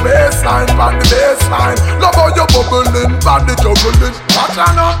move your waistline, pan the baseline. Love how you bubbling, pan the juggling. Watch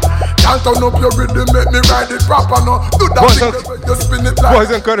out now. Y'all turn up your rhythm, make me ride it proper. No, do that thing when you spin it like.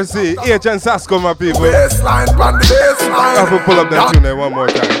 Boys and courtesy, Agent Sasko, my people. Baseline, pan the baseline. I have to pull up that tune there one more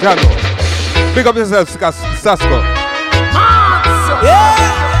time. Jano, big up yourself, Sasko.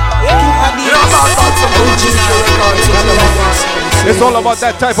 It's all about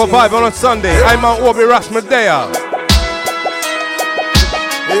that type of vibe on a Sunday. I'm on Obi Ras Medea.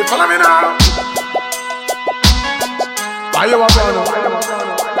 Hey, follow me now. Why you want to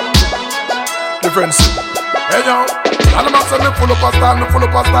difference? Hey yo, y'all man say me full up a style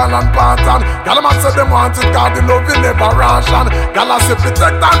and pattern. Y'all man say them want it 'cause they love the liberation. Y'all say fi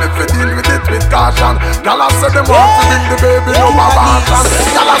take time if you deal with it with caution. Y'all say them want to bring the baby no abortion.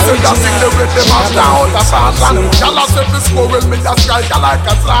 Y'all say that thing they with them up out of fashion. Y'all say fi squirrel me a strike like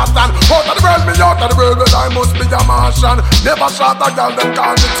a Satan. Out of the world but I must be a Martian. Never shot a girl them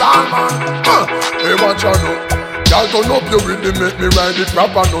call me tall man. Hey what you know? Y'all turn up your rhythm, make me ride it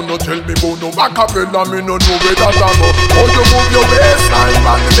proper. No tell me about no acapella, me no know where that I go. How you move your waistline,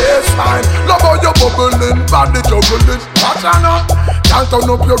 pan the baseline. Love how you bubbling, pan the juggling. Watch out now. Y'all turn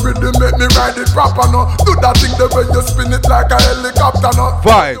up your rhythm, make me ride it proper. No, do that thing the way you spin it like a helicopter. No,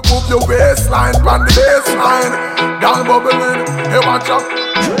 vibe. You move your waistline, pan the baseline. Y'all bubbling, hey watch out.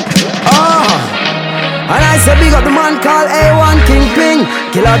 And I say big up the man called A1 Kingpin.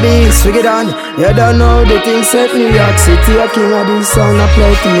 Killer beats, figure it on. You don't know the thing set New York City. A king of this sound I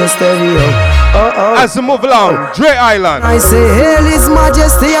play to your stereo. As we move along, Dre Island. I say hail his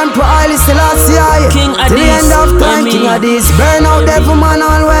majesty and Haile Selassie. King Addies, till the end of time, King Addies. Burn out devil man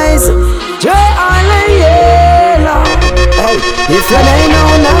always. If you ain't know,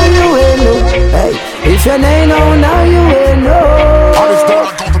 now you ain't know. Hey, if you ain't know, now you ain't know.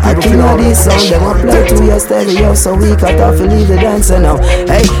 I king of this sound, them a play to your stereo, so we cut off and leave the dancer now.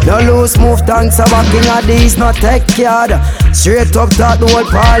 Hey, no loose move thanks about king of these, not tech yard. Straight up that the whole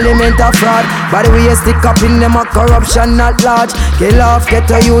parliament a fraud. By the way, you stick up in them a corruption not large. Kill off, get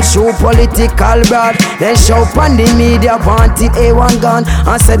a youth show political broad. Then show on the media, wanted A1 gun.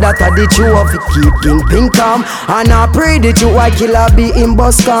 And said that I did you of it, keep king pink calm. And I pray that you white killer be in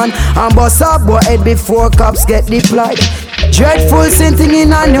bus can. And bus up, but head before cops get deployed. Dreadful sin thing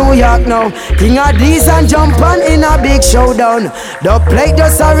in a New York now. King of these and jump on in a big showdown. The plate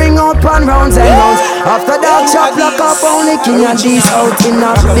just a ring up and rounds and rounds. After that chop lock up only king of these out in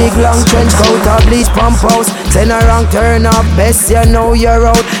a big long trench coat. A bleach pump house. Send a wrong turn up. Best you know you're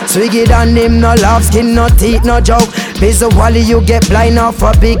out. Swiggy and him no love skin no teeth no joke. Busy Wally you get blind off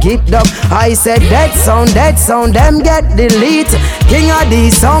a big hit dog. I said that sound them get delete. King of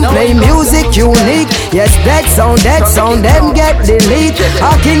these sound play music unique. Yes that sound them get delete.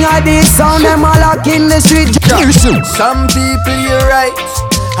 A king of this sound, them all lock in the street. Some people you're right,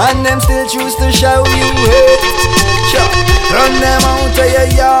 and them still choose to show you hate. Run them out of your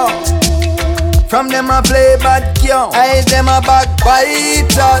yard. From them a play bad young, I them a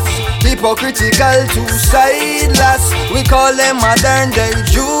backbiters. Hypocritical, two-sideless. We call them modern day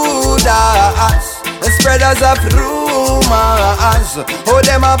Judas. The spreaders of rumors. Oh,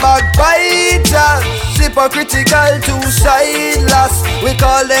 them a backbiters. Hypocritical, two-sideless. We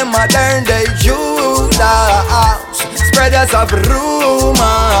call them modern day Judas. Spreaders of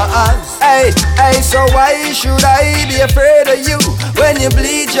rumors. Hey, so why should I be afraid of you when you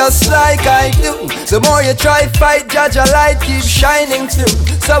bleed just like I do? The more you try fight, judge a light keeps shining through.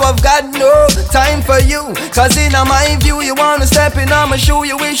 So I've got no time for you, cause in my view you wanna step in on my shoe.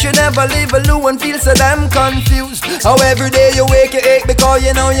 You wish you never leave a loo and feel so damn confused. How every day you wake you ache because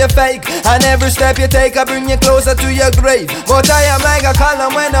you know you're fake, and every step you take I bring you closer to your grave. But I am like a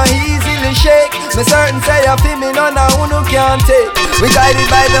column when I easily shake. Me certain say I feel me none of who no can't take. We guided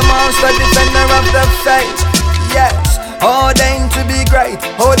by the monster, defender of the faith. Yes, ordained to be great.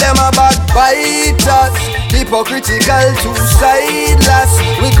 Oh, them a backbiters. Hypocritical, two-sideless.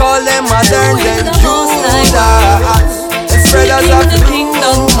 We call them modern day Judas. The spreaders of the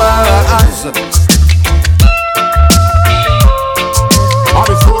rumors.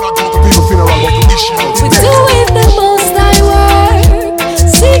 We do it the most I work,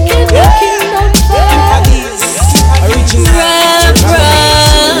 seeking the kingdom first.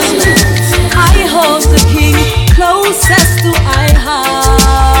 I hold the king closest to my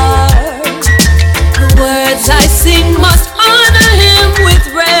heart. The words I sing must honor him with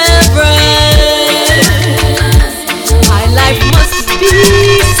reverence. My life must be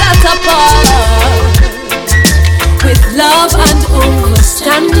set apart with love and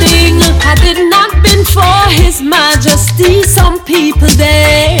understanding. Had it not been for his majesty, some people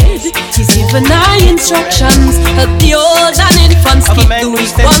dead. He's given our instructions, help the old and infants keep the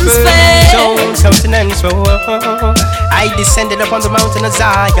weak ones fed. Countenance, I descended upon the mountain of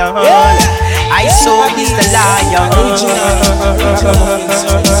Zion. I saw he's the lion.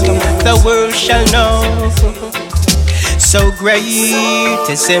 The world shall know. So great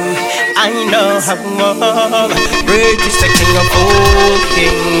is him, I know how great is the King of all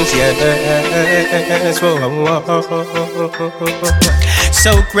kings, yes.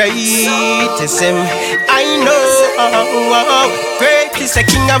 So great is him, I know great is the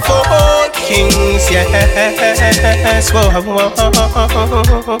King of all kings, yes.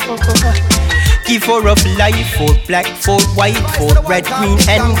 Give for of life, for black, for white, for red, green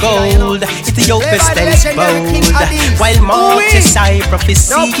and gold. Ethiopia stands bold, while Mount-Sinai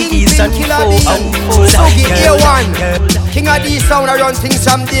prophecy is unfold. So give day one, King of these sound I run things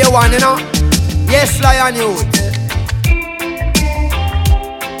from day one, you know. Yes, Lion Youth.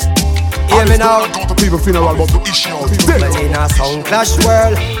 Hear me now. People funeral about the issue. Well, in a sound clash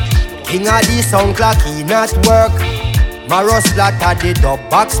world, King of these sound clock he not work. Maros splatter the dub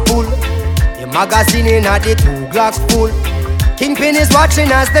box full. The magazine in a the 2 Glock full. Kingpin is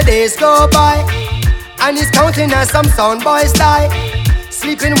watching as the days go by, and he's counting as some sound boys die.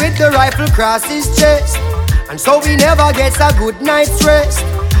 Sleeping with the rifle across his chest, and so he never gets a good night's rest.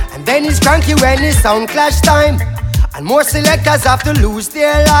 And then he's cranky when his sound clash time, and more selectors have to lose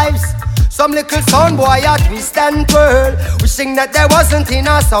their lives. Some little sound boy a twist and twirl, wishing that there wasn't in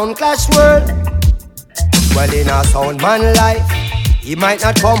a sound clash world. Well, in a sound man life, he might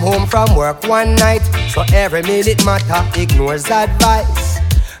not come home from work one night, so every minute matter ignores advice.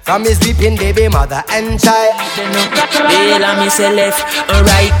 from his weeping baby mother and child. Well, I miss a left,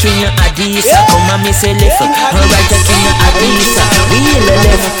 right, King Addies. Come and miss a left, right, King Addies. Wheel a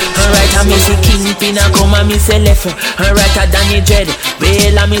left, right, I miss a Kingpin. Come and miss a left, right, Danny Dread.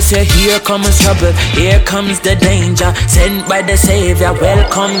 Well, I miss a here comes trouble, here comes the danger. Sent by the Savior,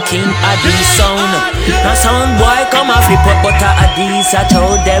 welcome King Addies sound. A sound boy come and flip up, but Addies I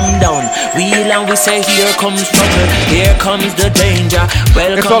throw them down. Wheel and we say here comes trouble, here comes the danger.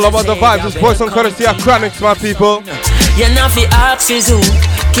 Welcome. It's all about the vibes. This voice on courtesy of Chronics, my people. You know fi ask is who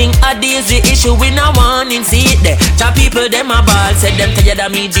King Addies the issue we no want in see it there. Cha people them a ball said them tired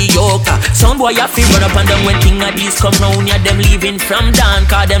of mediocre. Some boy a fi run up and down when King Addies come round ya. Them leaving from down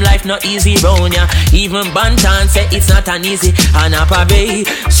cause them life not easy round ya. Even Bantan say it's not an easy and a bay.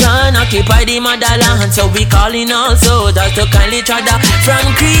 Sean occupy the motherland, so we calling all soldiers to kindly trother from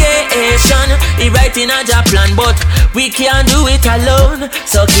creation. He writing a job plan but we can't do it alone.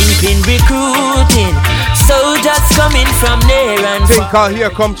 So Kingpin recruiting soldiers coming from near and far. Here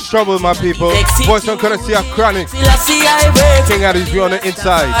comes trouble, my people. Voice on courtesy of Chronics. King Addies be on the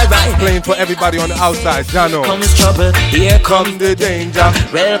inside, playing for everybody on the outside. Jano. Comes trouble, here comes the danger.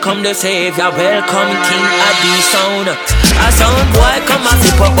 Welcome the Savior, welcome King Addies sound. A sound boy come and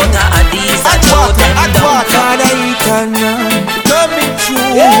flip up, but Addies I throw them down. Coming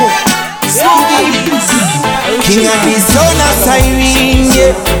true. King Addies sound a siren,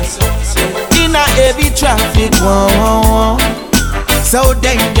 yeah. In a heavy traffic, wow. So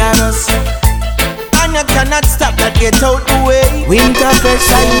dangerous, and you cannot stop that, get out the way. Winter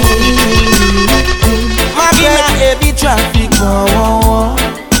pressure, my in a heavy traffic,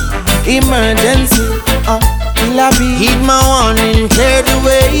 emergency, heed my warning, clear the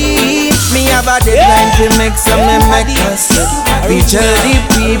way. Me have a deadline to make some medicals. We tell the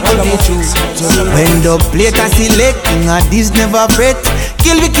people the truth. When the plate are selecting, Addies never bet.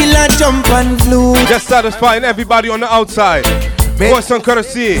 Kill we kill and jump and flew. Just satisfying everybody on the outside. Voice on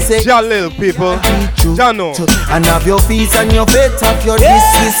courtesy, Jalil people, Jano. And have your feet and your bed off your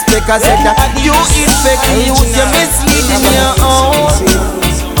disrespect. I said that you infect the youth, you're misleading your own.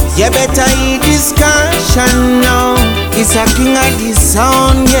 You better eat this caution now. It's a King Addies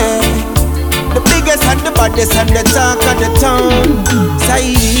sound, yeah. The biggest and the baddest and the talk of the town.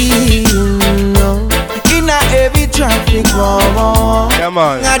 Say, no. In a heavy traffic, yeah,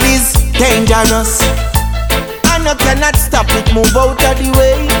 man. Addies dangerous. And you cannot stop it, move out of the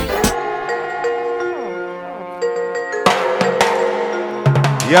way.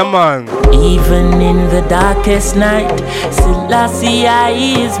 Yeah, man. Even in the darkest night, Selassie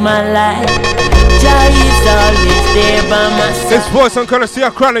is my light. Jah is always there by my side. This voice on courtesy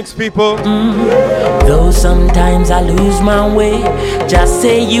of Chronics, people. Though sometimes I lose my way, just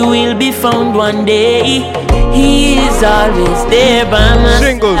say you will be found one day. He is always there by my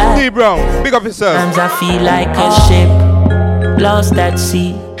Shingles, side. D Brown, big up yourself. Sometimes I feel like a ship lost at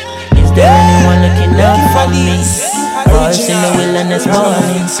sea. Is there anyone looking out for me? Voice in the wilderness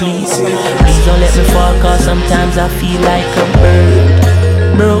morning, please. Please don't let me fall, cause sometimes I feel like a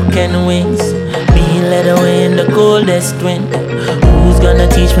bird, broken wings, being led away in the coldest wind. Who's gonna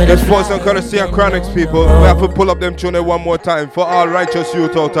teach me this voice on courtesy of Chronics, people. We have to pull up them tune one more time for all righteous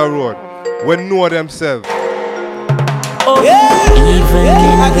youth out the road. We know themselves. Even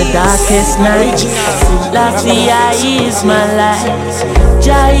in the darkest night, Selassie is my light.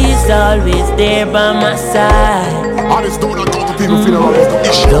 Jah is always there by my side.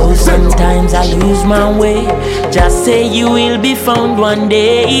 Though sometimes I lose my way, just say you will be found one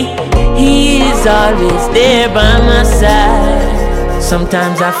day. He is always there by my side.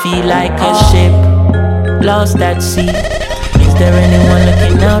 Sometimes I feel like a ship lost at sea. Is there anyone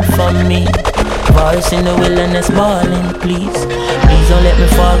looking out for me? Voice in the wilderness bawling, please. Please don't let me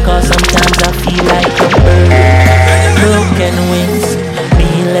fall, cause sometimes I feel like a bird, broken wings,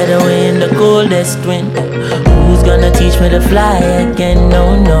 being led away in the coldest wind. Who's gonna teach me to fly again?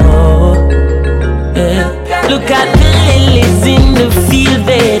 No, no. Yeah. Look at the lilies in the field,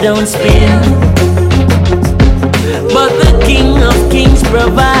 they don't spin, but the King of Kings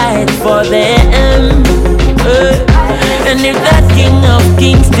provides for them. And if that King of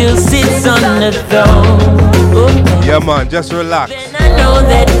Kings still sits on the throne, yeah, man, just relax. I know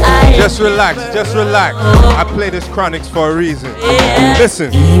that just relax, just relax. I play this Chronics for a reason. Yeah.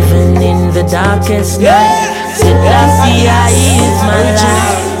 Listen. Even in the darkest night, Selassie is my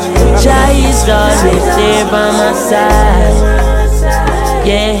light. Jah is always there by my side.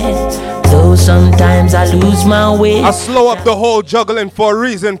 Yeah. Though sometimes I lose my way, I slow up the whole juggling for a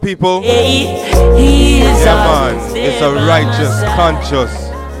reason, people. He is yeah, man. It's a righteous, conscious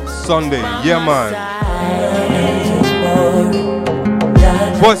Sunday. Yeah, man.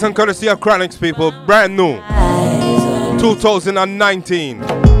 voice and courtesy of Chronics, people. Brand new. 2019.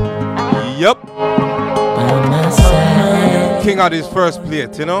 Yup. King Addies first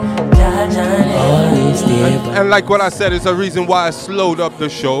plate, you know? And like what I said, it's a reason why I slowed up the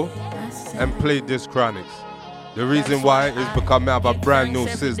show and played this Chronics. The reason why is because I have a brand new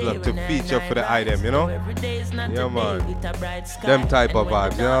sizzler to feature for the item, you know? Yeah, man. Them type of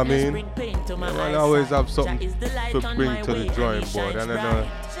vibes, you know what I mean? I always have something to bring to the drawing board. And I know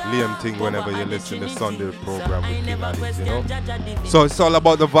lame thing whenever you listen to Sunday program with King Addies, you know? So it's all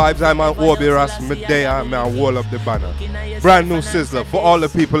about the vibes. I'm on Obi Ras, midday, I'm on Wall Up the Banner. Brand new sizzler for all the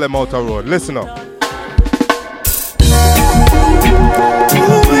people in Outer Road. Listen up.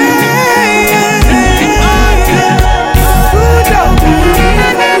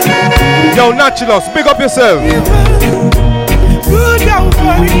 Yo, Naturals, big up yourself. Good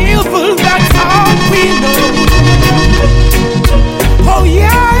over evil, that's all we know. Oh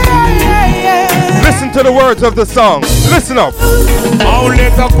yeah. Listen to the words of the song. Listen up. Oh,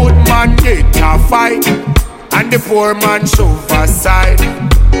 let a good man get a fight, and the poor man suffer side.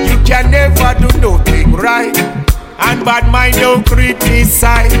 You can never do nothing right, and bad mind don't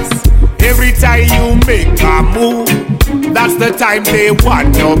criticize. Every time you make a move, that's the time they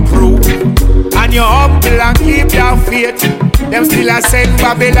want to prove. And you're humble and keep your faith. Them still a send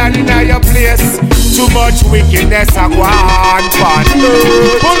Babylon in your place. Too much wickedness a go on.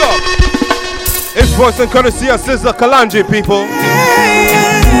 Pull up. It's voice and courtesy of Sizzler Kalanji, people.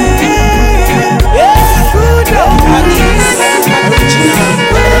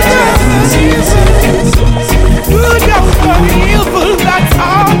 Good over evil, that's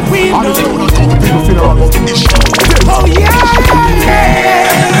all we know. Oh yeah.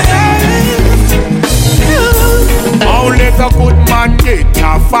 Oh, let a good man get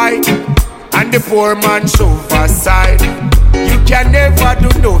a fight, and the poor man suffer side. You can never do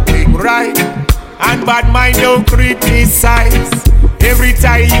nothing right, and bad mind don't criticize. Every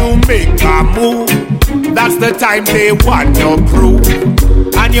time you make a move, that's the time they want to prove.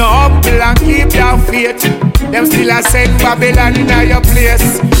 And you're humble and keep your faith. Them still a send Babylon in your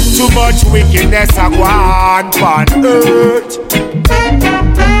place. Too much wickedness a go on earth.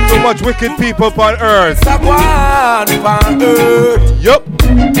 Too much wicked people on earth. A go on earth. Yup.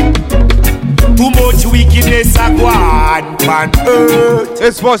 Too much wickedness a go on earth.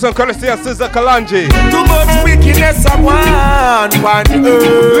 It's voice and courtesy of Sizzler Kalanji. Too much wickedness a go on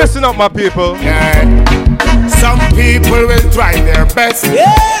earth. Listen up, my people. Yeah. Some people will try their best,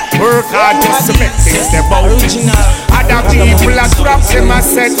 work hard just to make things their bout. Other people are trapped them a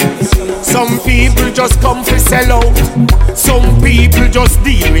set. Some people just come for sell out. Some people just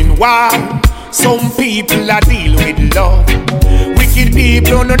deal in war. Some people are deal with love. Wicked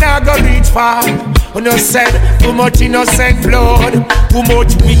people no go reach far. No said too much innocent blood. Too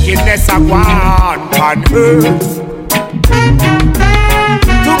much wickedness a go on earth.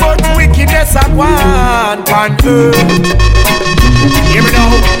 Too much wickedness a go on earth. Hear me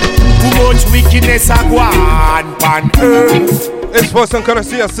now. Too much wickedness a go on earth. It's for some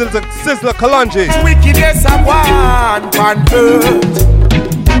courtesy of Sizzler Kalanji. Wickedness a go on earth.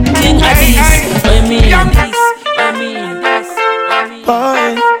 King Addies,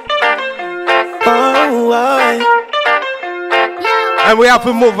 And we have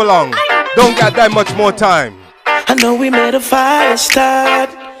to move along. Don't get that much more time. I know we made a fire start,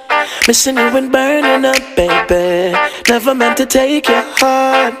 missing you and burning up, baby. Never meant to take your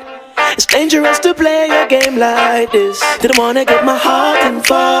heart. It's dangerous to play a game like this. Didn't wanna get my heart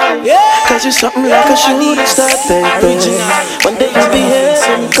involved, cause you're something like a shooting star, baby. One day you'll be here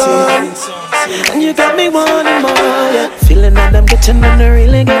and gone, and you got me wanting more, yeah. Feeling that I'm getting and I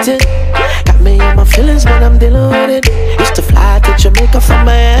really get it. Got me in my feelings when I'm dealing with it. Used to fly to Jamaica from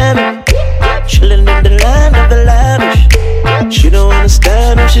Miami, chilling in the land of the lavish. She don't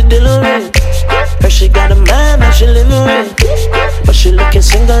understand what she dealing with. Heard she got a man that she living with, but she looking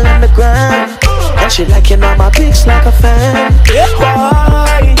single on the ground, and she liking all my pics like a fan.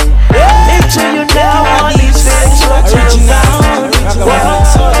 Why? I'm into you now, all these feelings floating around.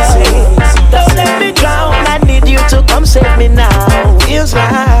 Don't let me drown, I need you to come save me now. Feels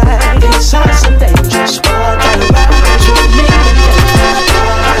like inside some dangerous water.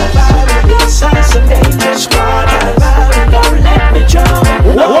 Inside some dangerous water. Don't let me drown.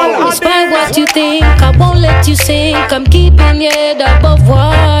 Spy what you think, I won't let you sink. I'm keeping your head above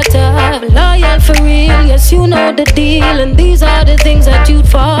water. Loyal for real, yes you know the deal. And these are the things that you'd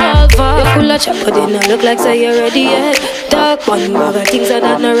fall for. You're full of chat, but it not look like say you're ready yet. Dark one, but things are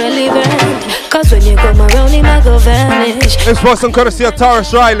not relevant. Cause when you come around, it might go vanish. This person courtesy of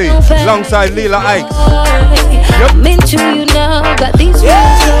Taurus Riley, alongside Leela Ikes. I'm into you now, got these rules.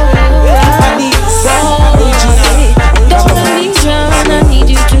 Don't let me drown, I need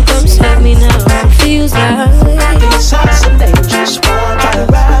you to come save me now. Feels like these are some dangerous water.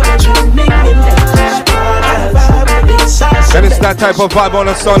 And it's that type of vibe on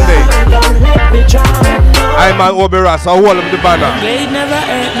a Sunday. I'm my Obi Ras, I hold up the banner. Blade never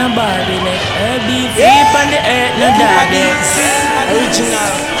hurt nobody, let her be free on the earth, no daddy.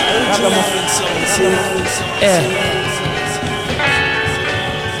 Original, ragamuffin song.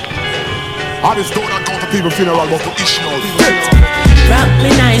 I just don't go to people funeral, but to Ishmael. Rock me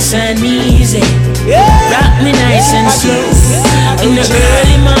nice and easy, rock me nice and slow. In the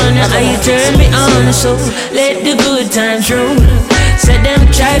early morning, you turn me on, so let the good times roll. Say them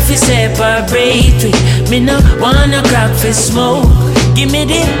try to separate me no wanna crack for smoke. Give me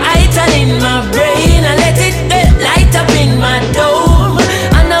the ital in my brain and let it light up in my dome.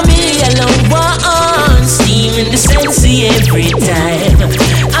 And I'm me alone one steam in the sensei every time.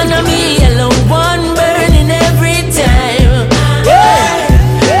 And I'm me alone one burning every time. I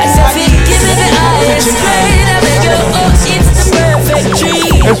said give me the highest grade. I beg you, oh it's the perfect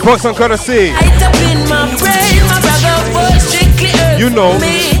dream. This person courtesy. Light up in my brain, my brother was strictly earth. You know,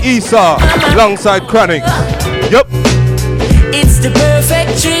 Esau, alongside Chronic. Yup. It's the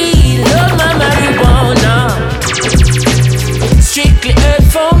perfect tree, love my marijuana. Strictly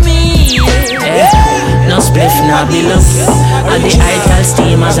earth for me. No spliff, no below. And the idle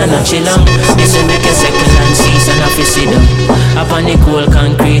steamers and a chillum. This will make a second and cease and a sit down. Up on the cold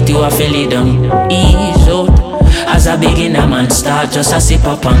concrete, you a fill it down. Ease out. As a beginner man start, just a sip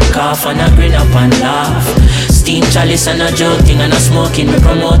up and cough and a grin up and laugh. Steam chalice and a joking and a smoking, we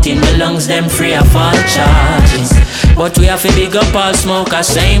promoting the lungs them free of all charges. But we have to big up all smokers,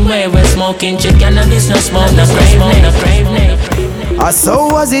 same way we're smoking chicken and this no smoke, no crave. So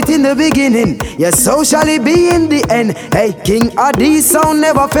was it in the beginning, yes, so shall it be in the end. Hey, King Addies sound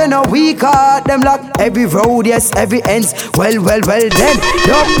never fail, no weaker. Them lock every road, yes, every ends. Well then,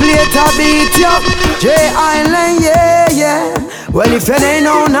 don't play to beat you. J Island, yeah. Well, if you ain't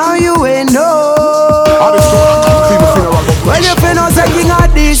know, now you ain't know. Well, if you know, say King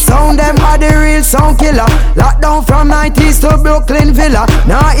Addies sound, them are the real sound killer. Lockdown from 90s to Brooklyn Villa.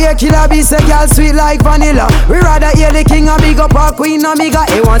 Now here killer be say girl sweet like vanilla. We rather hear the king and big up our queen amiga.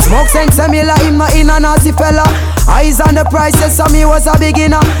 He want smoke sense similar, him not in a nasty fella. Eyes on the prices, so me was a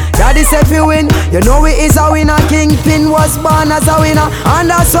beginner. Daddy said if you win, you know it is a winner. Kingpin was born as a winner. And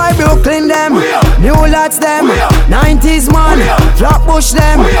that's why Brooklyn them, New Lads them, 90s man, Flatbush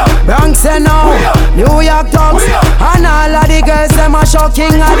them, Bronx and now, New York dogs. And all of the girls them are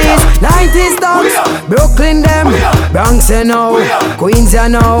shocking at this 90s dogs. Brooklyn them, Bronx and now, Queens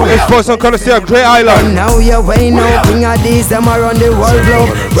and now. This person can see a Grey Island. And now you ain't no King Addies, them around the world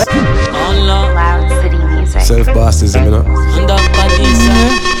globe. Loud city music. Self-bosses, you know.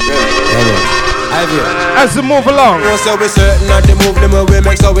 As we move along, so we certain that the move them we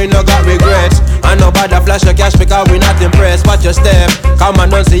make, so we no got regrets. And nobody flash your cash because we not impressed. Watch your step, come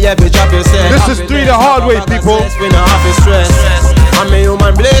and don't see every drop you say. This is 3 the hard way, people. We no have to stress. I'm a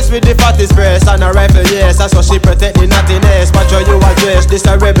human blessed with the fattest breast and a rifle, yes. That's what she protect the nothingness. Watch how you address. This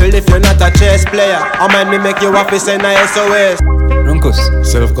a rebel if you're not a chess player. I might me make you happy, send a SOS. Runkus,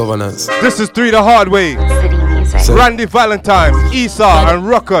 self-governance. This is 3 the hard way. Randy Valentine, Esau, and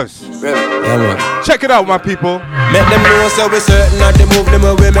Ruckus. Check it out, my people. Make them know so we certain that the move them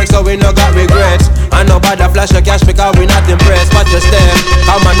we make, so we no got regrets. And nobody flash your cash because we not impressed. Watch your step,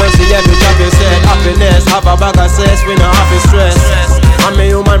 come and don't see every job you said. Happiness, have a bag of cess, we no have to stress. I'm a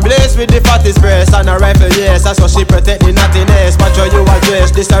human blessed with the fattest breast and a rifle, yes. That's what she protect the nothingness. Watch how you address.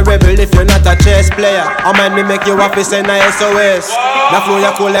 This a rebel if you're not a chess player. I might me make you happy, send a SOS. The flow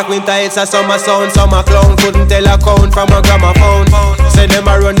you cool like winter, it's a summer sound. Summer clown couldn't tell a count from a gramophone. Say them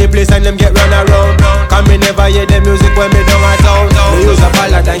a run the place and them get run around. Come me never hear the music when me down a town. Me use a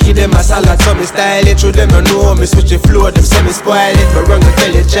ballad and give them a salad, so me style it. Through them you know me switch the flow, them say me spoil it. Me run to tell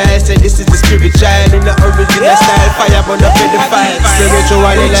your child, say this is the spirit child. In the original style, fire burn up in the fire.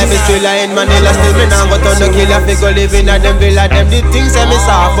 Spiritually life is thriller in Manila. Still me now got on the killer figure living at them villa. Them the things say me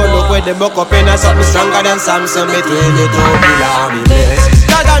soft, but look where they buck up in a something stronger than Samson. Me 22 pillar, me blessed.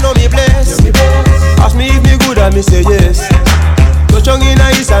 God I know me blessed. Ask me if me good and me say yes. Go chung in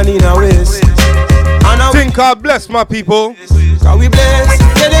a east and in a west. Think God bless my people. Cause we bless,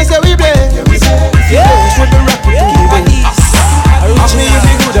 yeah, they say we bless. Yeah, with the rap with the bass. I feel you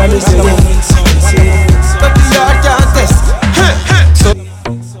good and they say yes. But the yard can't test. So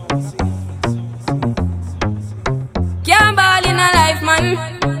can't ball in a life, man.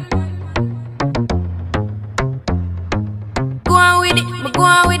 Go on with it, go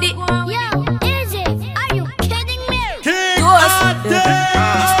on with it. Yo, easy, are you kidding me? So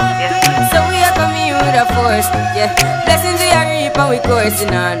we are coming with a force, yeah. Blessings we are reap and we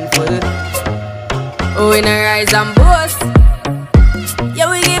coursing on full. Oh, we not rise and boast. Yeah,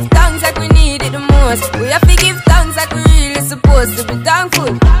 we give thanks like we need it the most. We have to give thanks like we really supposed to be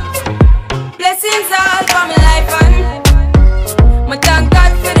thankful. Blessings all for my life and my thank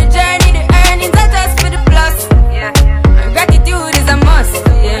God for the journey, the earnings are just for the plus. Yeah, and gratitude is a must.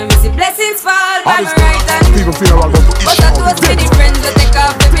 Yeah, we see blessings fall by my right hand. But I toast to the friends that take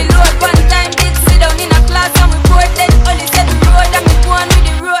off every load. One time did sit down in a class and we bored. Then only said the road and we go on with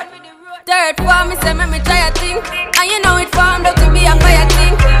the road. Third form, me say me try a thing, and you know it formed up to be a fire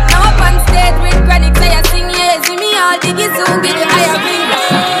thing. Now up on stage with chronic say I sing. Yeah, see me all diggy soon get the higher ring.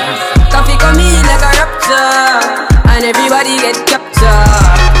 Coffee come in like a rapture, and everybody get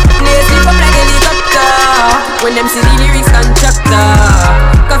captured. Play sleep up like a helicopter when them see the lyrics constructor.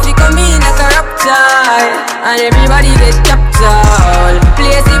 Coffee come in like a rapture, and everybody get captured.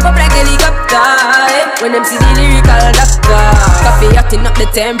 Play sleep up like a helicopter when them see the lyrical doctor. Coffee acting up the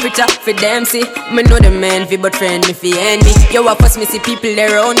temperature for them see. Me know the man fi but friend me fi envy. Yo I fuss me see people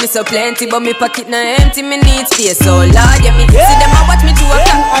there around me so plenty, but me pocket na empty. Me need space so Lord yeah me see them a watch me 2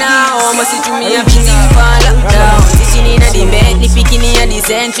 o'clock now. Must see to me a busy for lockdown. Sitting in a the bed, the bikini and the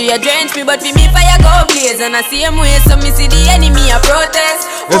century. A drench me but fi me fire go blaze. And I see him way so me see the enemy a protest.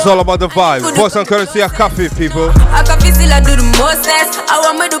 It's all about the vibe. Voice and currency a coffee, people. A coffee still I do the mostest. I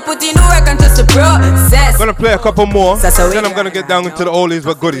want me to put in the work and trust the process. Gonna play a couple more, then I'm gonna get down into the oldies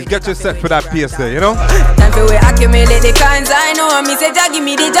but goodies. Get your set for that PS there, you know? Time for we accumulate the kinds I know. Me say give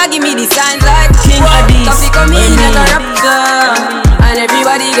me the signs like King Addies. Coffee come in like a raptor, and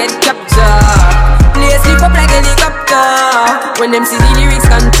everybody get captured. Play sleep up like a helicopter when them see the lyrics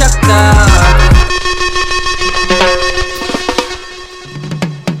constructor.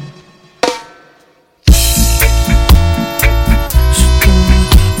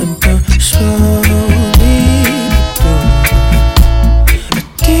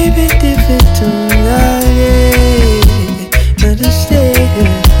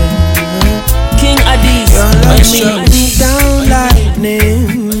 King Addies, me down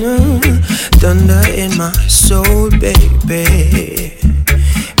lightning, thunder in my soul, baby.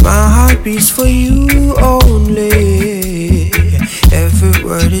 My heart beats for you only. Every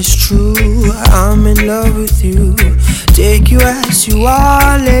word is true. I'm in love with you. Take you as you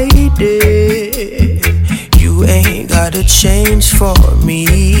are, lady. You ain't gotta change for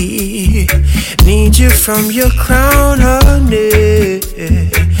me. Need you from your crown, honey,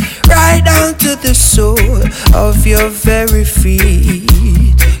 right down to the sole of your very feet.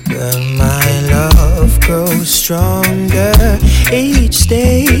 Girl, my love grows stronger each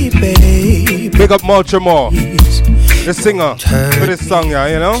day, babe. Big up Baltimore, the singer for this song, yeah,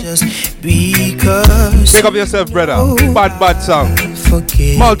 you know? Just because. Big up yourself, brother. Bad song.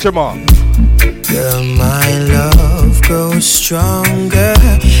 Baltimore. Girl, my love grows stronger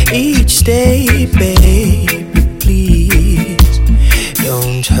each day, baby. Please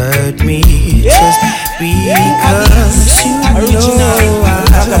don't hurt me just because you know I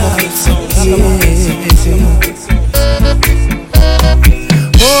forgive.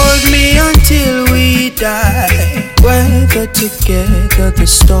 Hold me until we die. Weather together the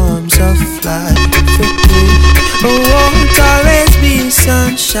storms of life. Won't always be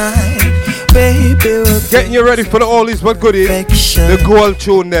sunshine. Baby, we're getting you ready for the oldies but goodies. The gold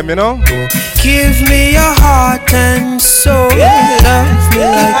tune them, you know? Give me your heart and soul. Love me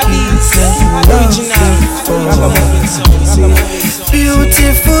like you've never loved before.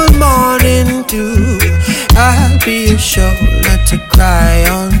 Beautiful morning dew. I'll be your shoulder to cry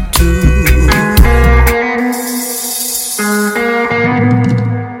on to.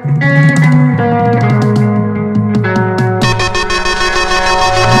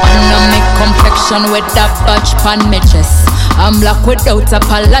 With that patch pan me chest. I'm black without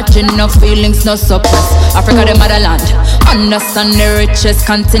apology, no feelings, no suppress. Africa the motherland, understand the richest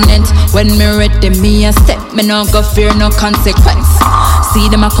continent. When me ready, me a step, me no go fear no consequence. See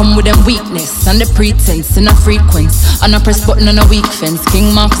them a come with them weakness and the pretense in a frequency. And a press button on a weak fence.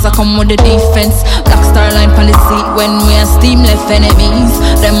 King Marks a come with the defense. Black star line on the seat when we are steam left enemies.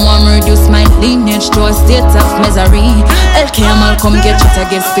 Them want me reduce my lineage to a state of misery. LK Malcolm get shot to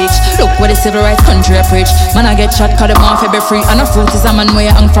give speech. Look where the civil rights country I preach. Man I get shot cause them want to be free. And a fruit is a man where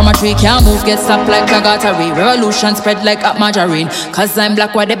you hang from a tree. Can't move, get stopped like a artery. Revolution spread like a margarine. Cause I'm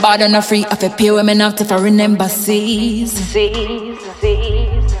black where the bad and a free. I feel pay women out if I remember seas.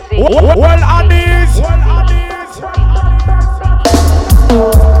 Well, Addies.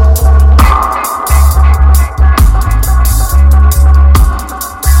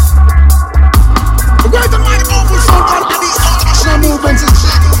 Great and mighty powerful sound called Addies International Movements.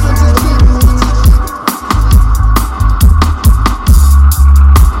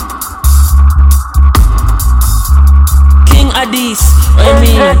 King Addies, I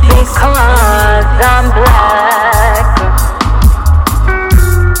mean. Because I'm black.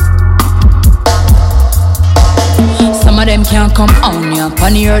 Some of them can't come on ya.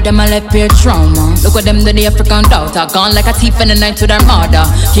 Funny heard them a left peer trauma. Look at them the African daughter. Gone like a thief in the night to their mother.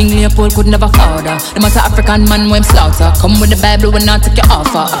 King Leopold could never father. Them as a African man when slaughter. Come with the Bible when not take your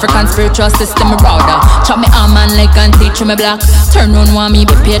offer. African spiritual system rather. Chop me arm and leg and teach me black. Turn on want me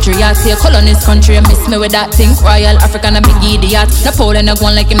be patriot. See a colonist country and miss me with that thing. Royal African a big idiot. Napoleon a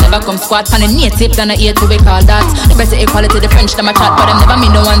one like him never come squat. And the native than a ear to we call that. The better equality the French them a chat. But them never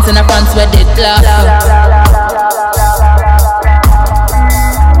mean the ones in the France where they laugh.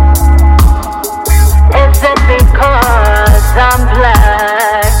 Is it because I'm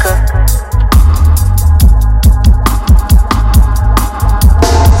black?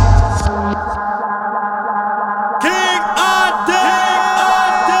 King Addies.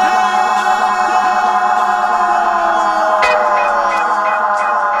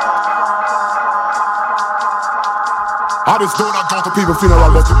 I just don't go to people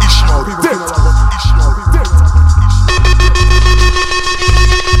funeral, but to Ishmael dead.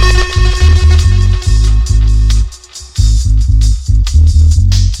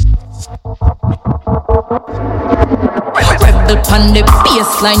 On the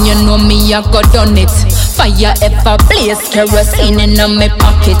baseline, you know me, I got done it. Fire ever blaze, kerosene in my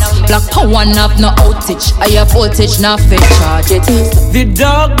pockets. Black power have no outage, I have voltage, not fit charge it. The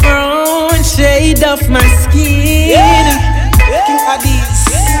dark brown shade of my skin. King Addies,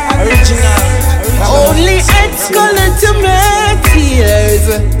 original. Only it's color to my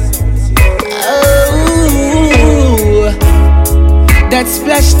tears. Oh, that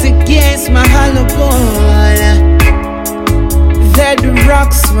splashed against my hollow bone. That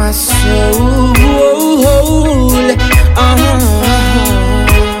rocks my soul.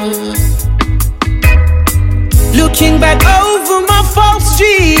 Looking back over my false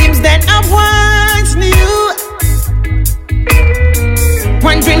dreams that I once knew,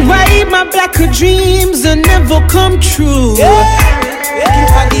 wondering why my blacker dreams will never come true.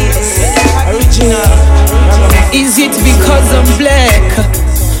 Original. Is it because I'm black?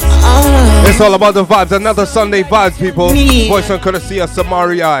 It's all about the vibes. Another Sunday vibes, people. Voice on courtesy of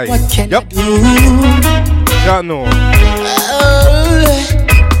Samari I. Yep. Yeah, no.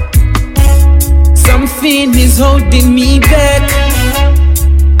 Something is holding me back.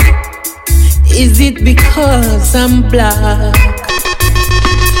 Is it because I'm black?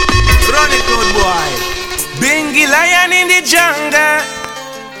 Run it, good boy. Bingy lion in the jungle.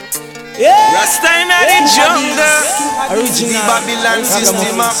 Rasta in the jungle. Original Babylon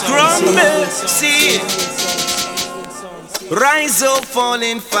system of crumble. See, rise up,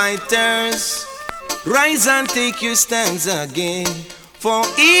 fallen fighters. Rise and take your stands again. For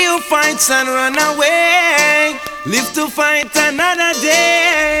he who fights and run away, live to fight another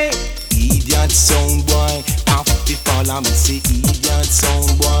day. Idiot sound boy, have to fall. I'm say idiot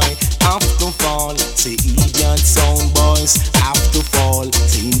sound boy, have to fall. Say idiot sound boys, have to fall.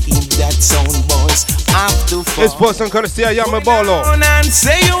 Say idiot sound boys, have to fall. This person courtesy of Yama Bolo. And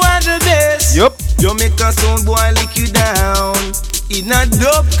say you are the best. Yep. You make a sound boy lick you down in a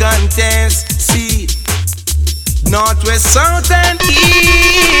dope contest. See, northwest, south and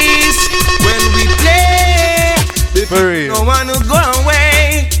east. When we play, they don't wanna go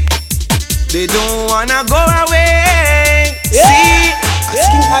away. They don't wanna go away. See,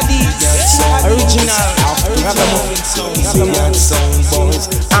 King Addies, original. Indian sound boys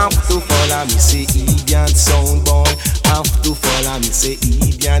have to follow me. Say Indian sound boy have to follow me. Say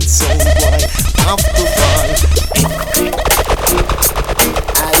Indian sound boy have to follow.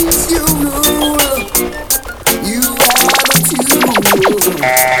 Addies, you rule. You are the tune.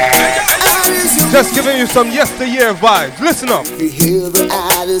 Just giving you some yesteryear vibes. Listen up. You hear the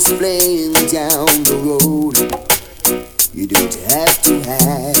Addies playing down the road. You don't have to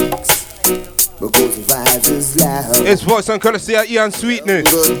ask. Because the vibes is loud. It's voice and courtesy of Ian Sweetness.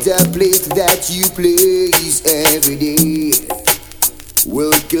 But the place that you plays every day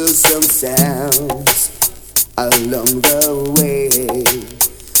will kill some sounds along the way.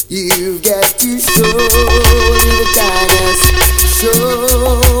 You've got to show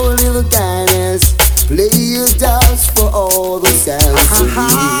little kindness, play your dance for all the sounds to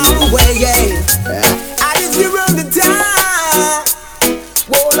hear. Well, yeah, I just run the time.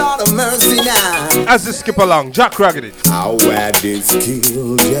 Oh, Lord of mercy now. As they skip along, Jack Raggedy. How Addies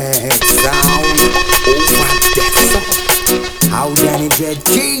kill that sound. Oh, that sound. How Danny Dread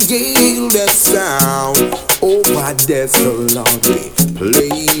kill that sound. Oh, that's so lovely.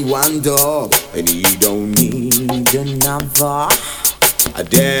 Play one dub and he don't need another.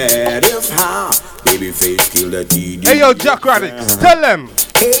 That is how Babyface kill the DD. Hey yo, Jack Raggedy, tell them.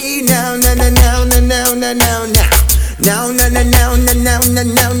 Hey, now. No.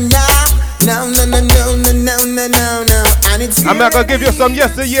 And it's I'm not gonna give you some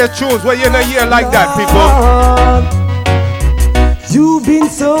yesteryear tunes where you're in a year like that, people. You've been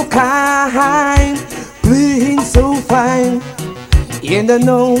so kind, playing so fine. In the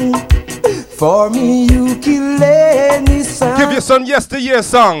know, for me you kill any sound. Give you some yesteryear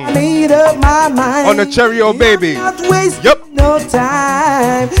song. I made up my mind on the Cherry O Baby. Yep. No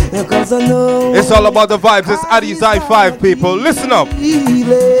time, because I know it's all about the vibes. It's Addies HiFi, people. Listen up.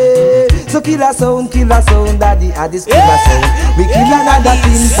 So kill a sound, daddy, Addies kill a sound. We kill another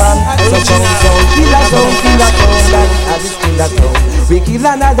thing from sound. Kill a sound, daddy, Addies kill a sound. We kill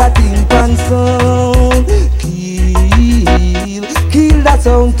another thing from sound. Kill that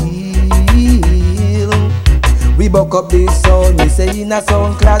sound, kill. We buck up this sound, me say in a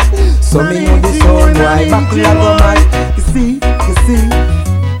sound class. So me know the sound, why back like a man. You see,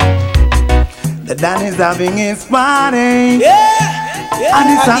 the Dan is having his party. And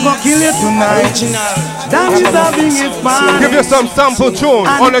it's gonna kill you tonight. Dan is having his party. Give you some sample tune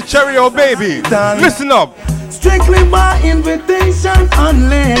on the Cherry O Baby. Listen up. Strictly by invitation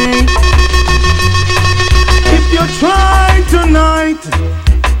only. If you try tonight,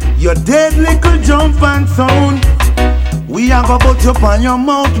 your dead little jump and sound. We are gonna put you on your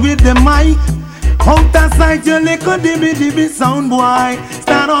mouth with the mic. Out of sight your little dibby sound boy.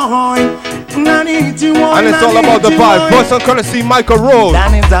 Stand on. And it's all about the vibe. Voice and courtesy Michael Rose.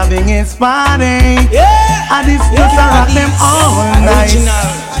 Dan is having his party. And it's just a rock them all night.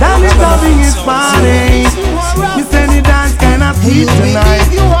 Dan is having his party. We say the dance kinda sweet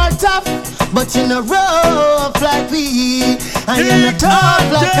tonight. You are tough, but you're not rough like me. And you're not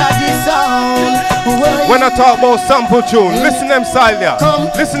tough like Addies sound. When I talk about sample tune, listen them style ya.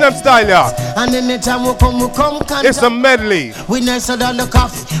 Listen them style ya. And anytime we come, it's a medley. We nicer than the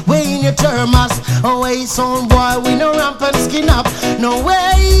cuff. We in your thermos. Away, son boy, we no ramp and skin up. No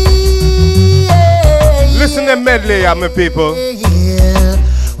way. Listen them medley, ya, my people.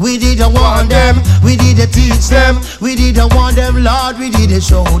 We didn't want them, we didn't teach them, we didn't want them, Lord, we didn't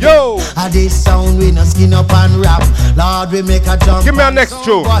show them. Yo! Addies sound, we no skin up and rap. Lord, we make a jump. Give me a next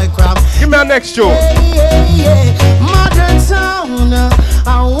tune. Give me a next tune. Modern sound,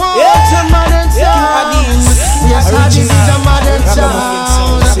 I want a modern sound. Yes, Addies is a modern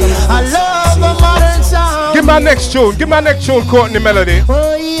sound. I love a modern sound. Give me a next tune. Give me a next tune, Courtney Melody.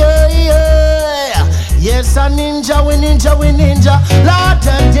 Oh, yeah. Yes, a ninja, we ninja. Lord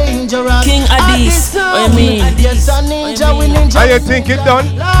and dangerous. King Addies, what you mean? Yes, a ninja, we ninja. And you think it done?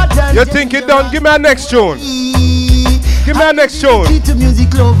 You think it done? Give me a next tune. Give me a next tune. Key to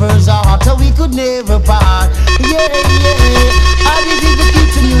music lovers' heart, so we could never part. Yeah. Addies is the key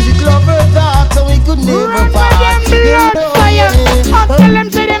to music lovers' heart, so we could never part. Tell them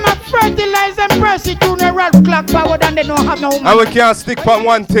say them a fertilize and prostitute and rat clock power than they don't have no man. And we can't stick on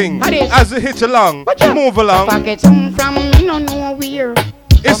one thing. As we hitch along, move along. If I get some from me, no nowhere.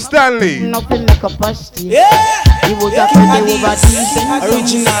 It's Stanley. Nothing like a busty. Yeah. He was a pretty over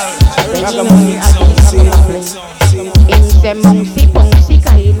original. In the monkey punky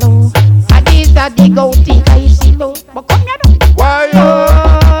kailo. Addies a dig out the kaisilo. But come here. Why yo?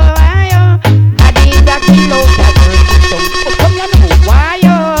 Addies a kill out that dirty stone. But come here. Why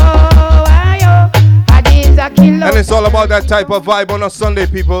yo? Addies a kill out. And it's all about that type of vibe on a Sunday,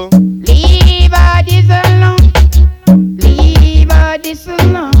 people. Leave Addies alone. Leave Addies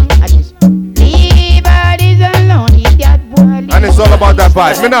alone. Leave Addies alone. Idiot boy. And it's all about that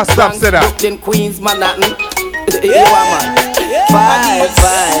vibe. Me not stop say that. Brooklyn, Queens, Manhattan. Man. Fight.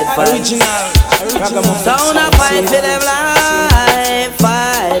 Original. Sound a fight for them life.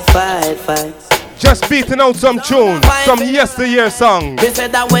 Fight. Just beating out some tunes, some yesteryear songs. They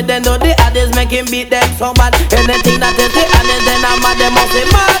said that when they know the Addies make him beat them so bad. Anything that is the Addies, then I'm mad, them must be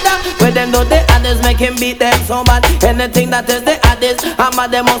mad. When they know the Addies make him beat them so bad. Anything that is the Addies, I'm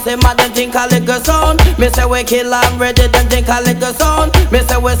mad, them must be mad. Them think a little sound. Me say we kill and ready, them think a little sound. Me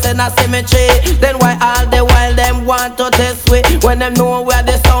say we send a symmetry. Then why all the while them want to test we? When them know where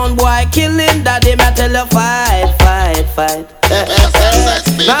the sound boy killing, daddy me tell you fight.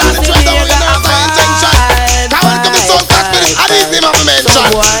 Now see me you got a fight.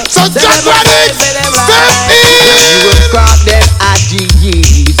 So just ready, step in. You have caught them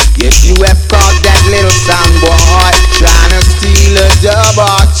Addies. Yes, you have caught that little sound boy trying to steal a dub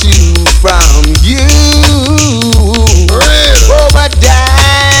or two from you. Oh, but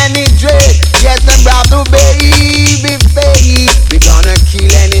Danny Drake, yes, I'm proud to baby face. We gonna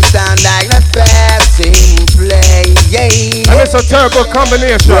kill any sound like the passing play. And it's a terrible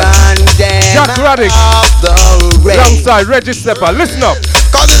combination. Jack Radic alongside Reggie Stepper. Listen up.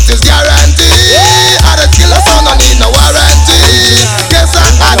 Cause it is guaranteed. I don't kill a son, I need no warranty. Yes,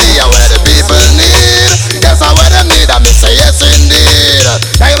 I'm Addy, where the people need. Yes, I where them need, I say yes indeed.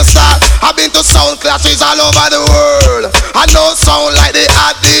 Time start, I've been to sound classes all over the world. I know sound like the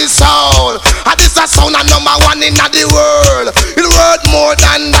Addies sound. Addies a sound a number one in the world. It worth more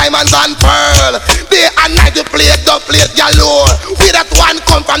than diamonds and pearl. Day and night you play galore. We that one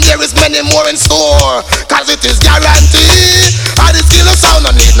come from, there is many more in store. Cause it is guaranteed. Addies kill a sound,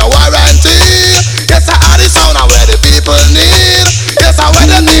 I need no warranty. Yes, I are the sound where the people need. Yes, I where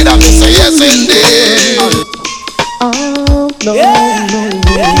they need, I say yes indeed. No.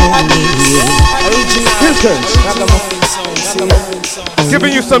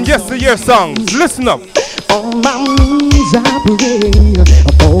 Giving you some yesteryear songs. Listen up. On my knees I pray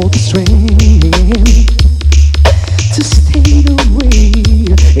for the strength to stay away.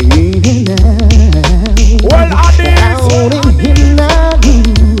 Well,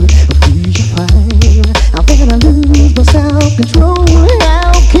 I'm gonna lose my self-control.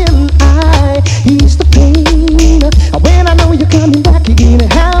 How can I ease the pain when I know you're coming back again?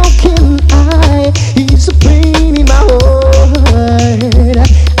 How can I ease the pain in my heart?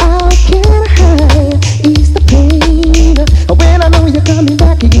 How can I ease the pain when I know you're coming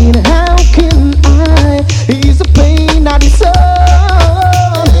back again? How can I ease the pain? Now this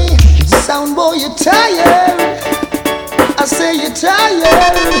sound boy, you're tired. I say you're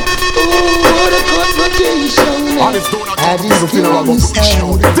tired. Ooh, what a confrontation. Addies killing me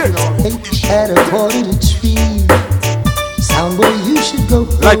sound at a quarter to tree. Sound boy, you should go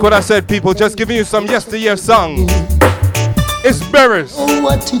home. Like what I said, people, just giving you some yesteryear songs. It's berries. Oh,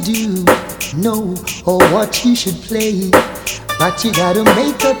 what to do, know, or what you should play. But you gotta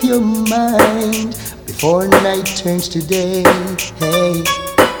make up your mind before night turns to day. Hey,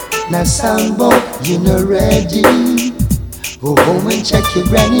 now sound boy, you're not ready. Go home and check your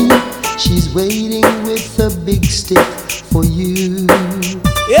granny. She's waiting with a big stick for you.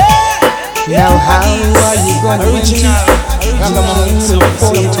 Now how are you going to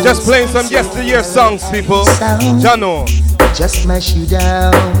just playing some yesteryear songs, people. Jano. Just smash you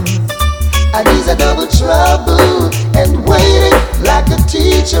down. Addies a double trouble and waiting like a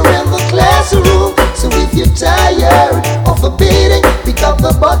teacher in the classroom. So if you're tired of a beating, pick up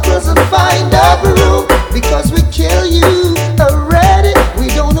the bottles and find a room. Because we kill you already. We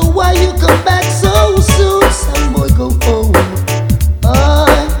don't know why you come back so soon. Some boy go home.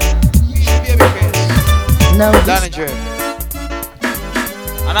 Now Danny Dre.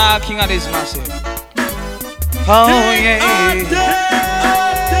 And our king of this massive. Oh yeah.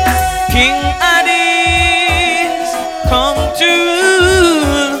 King Addies, come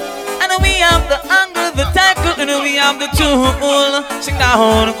true. And we have the angle, the tackle, and we have the tool. Sing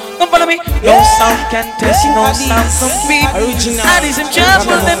down, come follow me. No sound can test, no sound complete. Addies in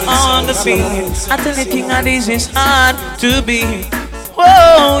trouble, them on the beat. I tell you, King Addies is hard to beat.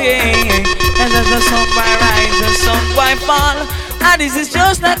 Whoa, yeah. And as the sun by rise, the sun by fall. Addies is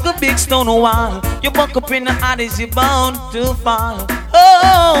just like a big stone wall. You buck up in the Addies, you're bound to fall.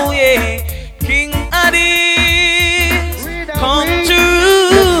 Oh yeah, King Addies, come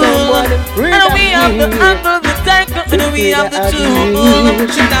true. And we have the angle, the tangle, and we have the tool.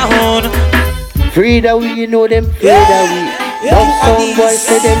 Sit down. Frida, we, you know them, Frida, we. Love sound boy,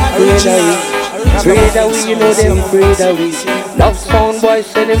 say them, Frida, we. Frida, we, you know them, Frida, we. Love sound boy,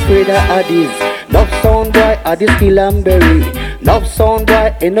 say them, Frida, Addies. Love sound boy, Addies, kill and bury. Love sound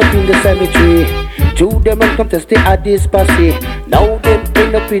boy, end up in the cemetery. Two them and come test the Addies passy. Now them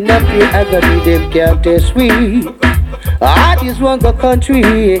end up in a play agony. Them can't test we. Addies run the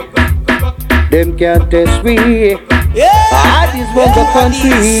country. Them can't test we. Addies from the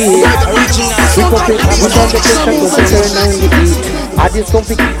country. Addies come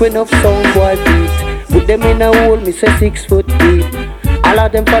pick when of sound boy beat. Put them in a hole, me say 6 foot deep. All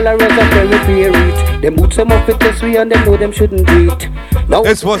of them followers are very period. Them boots them up with this way and them know them shouldn't beat. Now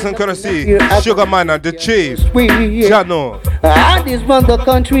this wasn't gonna see Sugar Man and the Chief. Jano. Addies from the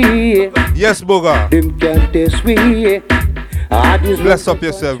country. Yes, Booger. Them can't this way. Bless up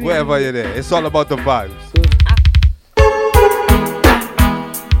yourself wherever you're there. It's all about the vibes.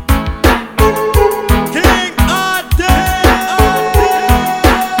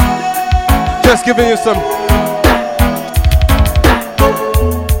 Just giving you some.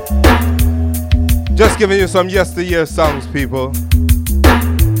 Just giving you some yesteryear songs, people.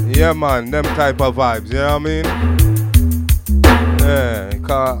 Yeah, man, them type of vibes. You know what I mean? Yeah,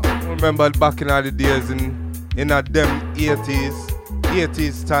 cause remember back in all the days in them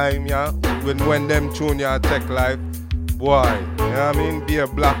 80s time, yeah, when them tune ya tech life, boy, you know what I mean? Be a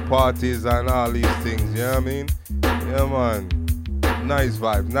black parties and all these things. You know what I mean? Yeah, man. Nice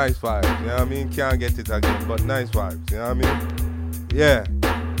vibes, you know what I mean? Can't get it again, but nice vibes, you know what I mean? Yeah,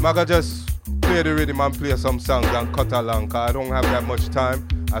 Maga just play the rhythm and play some songs and cut along, cause I don't have that much time.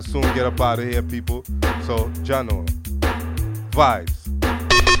 I soon get up out of here, people. So, Jano, vibes.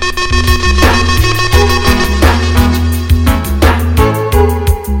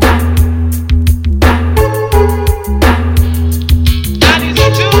 Addies,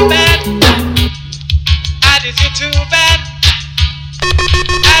 you're too bad. Addies, you're too bad.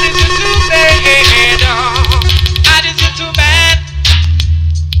 Addies, you're too bad. Addies, you're too bad.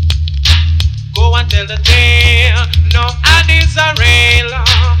 Go and tell the tale. No, Addies are real.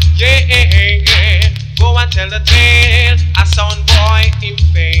 Yeah. Go and tell the tale. A sound boy in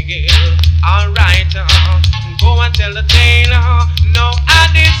fail. Alright. Go and tell the tale. No,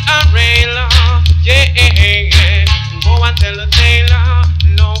 Addies are real. Yeah. Go and tell the tale.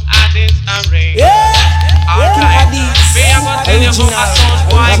 No, Addies are real. Alright. Me, I'm gonna tell you how a sound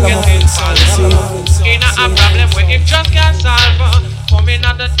boy get involved in a problem where him just can't solve. Coming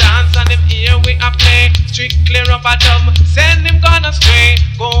on the dance and him here we a play. Strictly rubber dub, send him gone astray.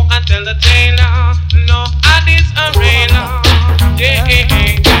 Go and tell the tailor, no, Addies are real. Yeah.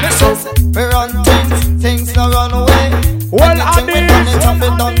 We run things no run away. Well, anything we done it and we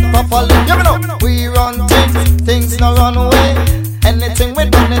done properly. We run things no run away. Anything we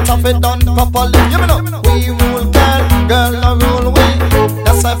done it and we done properly. We rule girl no rule way.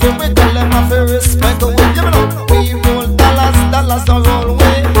 That's why we tell them have to respect the way. We rule dollars no roll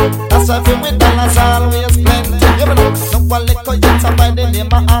away. That's why we dollars always plenty. No one liquor yet by the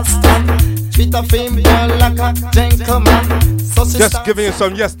name of Aston. Treat a fame girl like a gentleman. So just giving you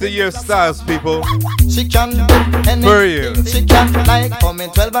some yesteryear styles, people. She can do anything she can. Like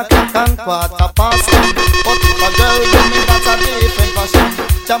coming 12 o'clock and 1:15. But if a girl do me, that's a different fashion.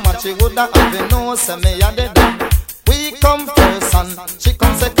 Jamachi woulda have no say me and the done. We come first and she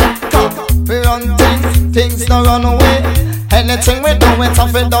come second. We run things no run away. Anything we do, it's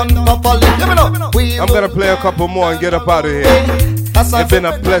something done properly. I'm gonna play a couple more and get up out of here. It's been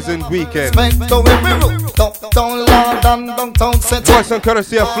a pleasant weekend. Voice and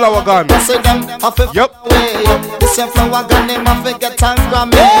courtesy of Flower Gun. Yup. This a Flower Gun, name I forget time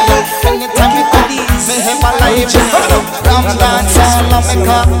Grammy. Anytime we come, me have a life. Ram dance all of me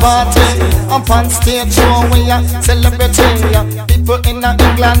car party. Up on stage show we a celebrity. People in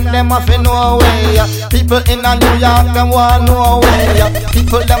England, them have no way. People in New York, them want no way.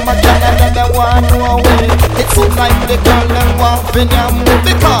 People them a Canada, them want no way. It seems like the girl them want in your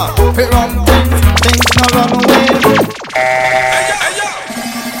movie car. We run things no run away.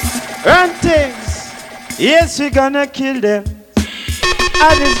 Run things. Yes, we gonna kill them.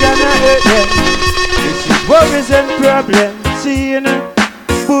 Addies gonna hurt them. This is worries and problems. See you know,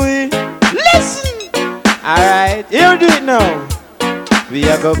 boy. Listen. Alright, you do it now. We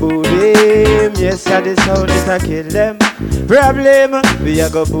a go boo them, yes, I the sound it a kill them. Problem, we a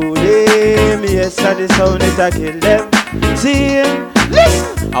go boo them, yes, I the sound it a kill them. See,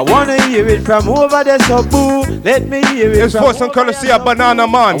 listen, I wanna hear it from over there, so boo. Let me hear it. It's for some courtesy of Banana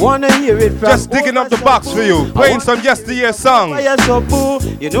Man. I wanna hear it from just digging up the box for you, playing some yesteryear songs. So boo,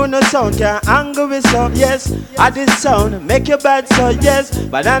 you know no sound can angle with so yes. At this sound, make you bad so yes.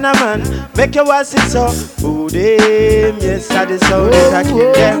 Banana Man, make you was it so boo them, yes, at this sound it a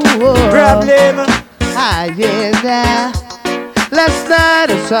kill them. Problem. Yeah. Last night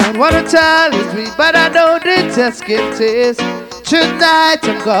a song, what a challenge me, but I know the test can taste. Tonight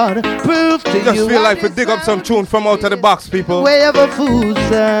I'm gonna prove to just you. Just feel like we dig up some tune from out of the box, people. Way of a fool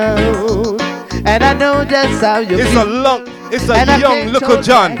sound. and I know just how you feel. It's a young Little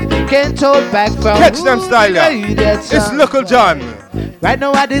John. Can't hold back from catch them style, yeah. It's Little John. Right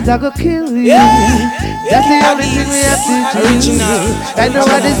now, I I go kill you. That's the only thing we have to do. Right now, I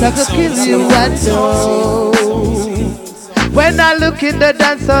go kill you. I know. When I look in the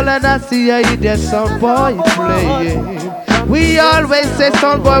dance hall and I see a idiot sound boy playing, we always say,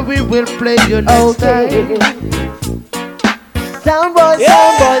 sound boy, we will play you next time. Sound boy,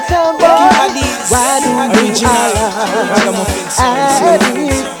 sound boy, sound boy. Why do you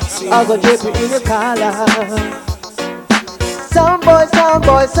I go drip it in your collar. Sound boy, sound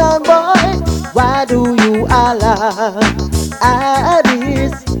boy, sound boy. Why do you holler?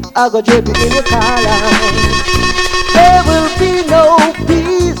 Addies, I go drip it in your collar. There will be no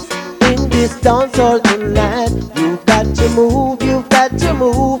peace in this dance hall tonight. You've got to move, you've got to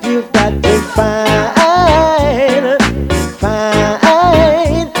move, you've got to find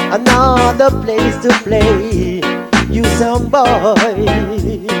another place to play. You sound boy,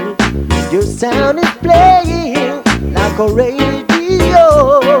 your sound is playing like a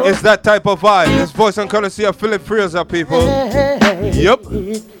radio. It's that type of vibe. This voice and courtesy of Philip Fraser, people. Yup.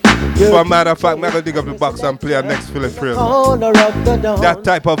 For a matter of fact, I'm going to dig up the box and play our next Philip Fraser. That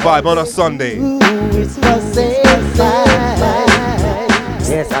type of vibe on a Sunday.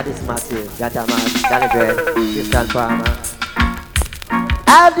 Yes, that is massive. Gataman, Danny Bread, Crystal Farmer.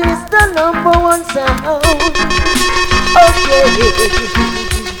 Addies the #1 sound. Okay.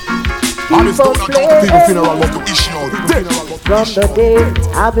 People play. From the day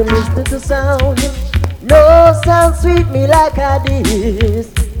I've been listening to sound. No sound sweet me like Addies,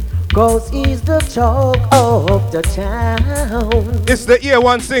 'cause he's the talk of the town. It's the year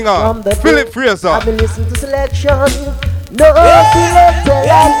one singer, Philip Fraser. I've been listening to selection. No selector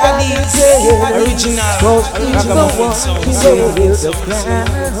like Addies, original. 'Cause he's the one who wears the crown.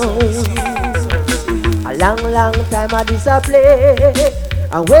 A long time Addies a play,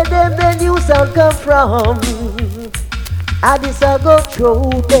 and where them the new sound come from, Addies a go throw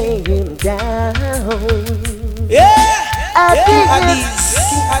them down. Addies,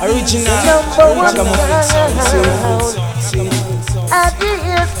 original, #1 sound.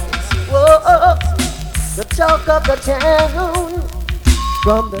 Addies, whoa, the talk of the town.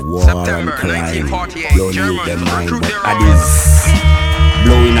 From the September 1948, blowing their mind, but Addies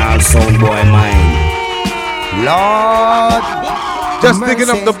blowing our sound boy mind. Lord, just digging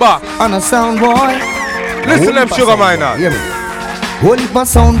up the box on a sound boy. Listen them Sugar Miner. Hold my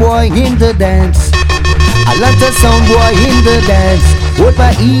sound boy in the dance. I love the sound boy in the dance. Hold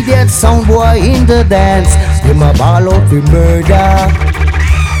my idiot sound boy in the dance. Them a ball out for murder.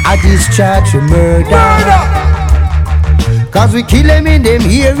 I discharge for murder. 'Cause we kill them in them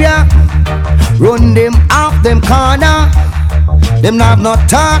area, run them off them corner. Them not have no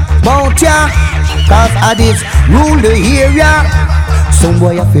talk about ya, 'cause Addies rule the area. Some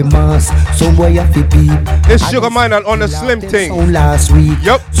boy have a mass, some boy have a peep. It's Sugar Miner on the slim thing. Last week,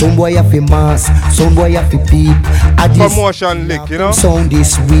 yep. Some boy have a mass, some boy have a peep. Promotion lick, you know. Sound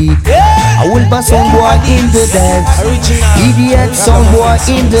this week. I will buy some boy in the dance. Idiot sound boy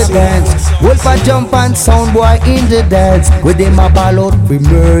in the dance. Wolf a jump and sound boy in the dance. With them a ball out for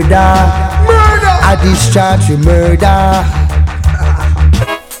murder. I discharge for murder.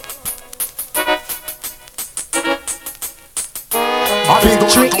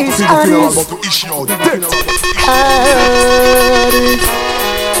 Victory is Addies.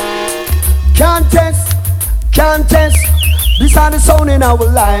 Can't test. This are the sound in our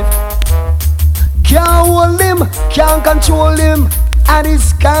life. Can't hold him, can't control him.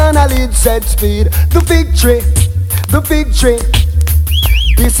 Addies can't lead set speed. The victory.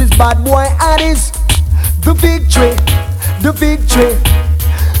 This is bad boy Addies. The victory.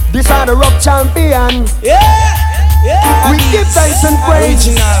 This are the rock champion. We give thanks and praise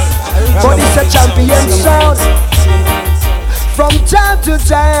for this a champion sound. From time to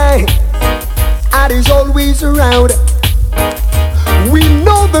time, Addies always around. We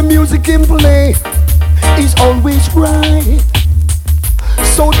know the music in play is always right.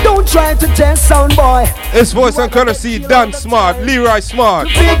 So don't try to test sound boy. It's voice and courtesy Dan Smart, Leroy Smart.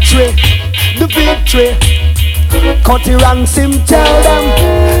 The victory. Cut the ranks him, tell them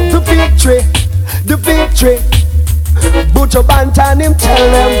the victory. Put your band on him,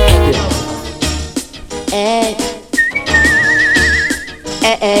 tell them. Hey.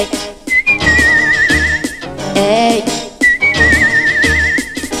 Hey. Hey.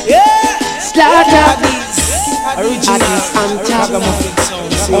 Slaughter. Addies on top.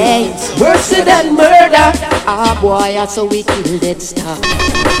 Hey. Worse than murder. Ah boy, I so we kill that stuff.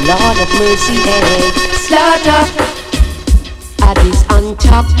 Lord of mercy, hey. Slaughter. Addies on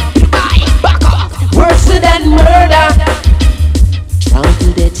top. Back up. worse than murder. Round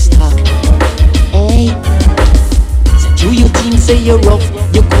to dead stock. Hey, so do you think say you're rough?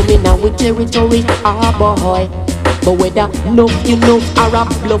 You coming out with territory, ah boy. But whether love you know or a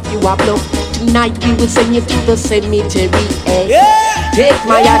bluff you a bluff, tonight we will send you to the cemetery. Hey, take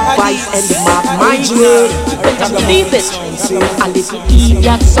my advice and mark my word. Better believe it. A little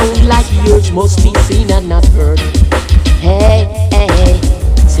idiot sound like yours must be seen and not heard. Hey, hey, hey.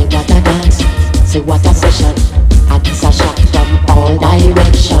 Say what a dance, say what a session. And it's a shot from all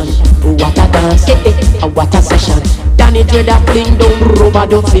direction. What a dance, what a session. Danny Dread a fling down rubber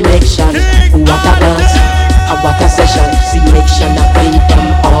duck selection. What a dance, what a session. Selection a fling from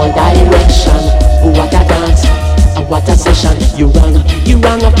all direction. What a dance, what a session. You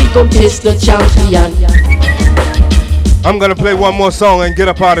rang a big contest the champion. I'm gonna play one more song and get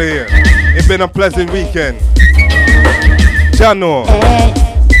up out of here. It's been a pleasant weekend. Jano.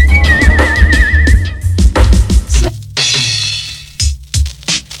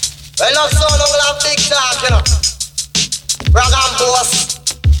 Well, no son, I'm gonna have big talk, you know. Rag and boss.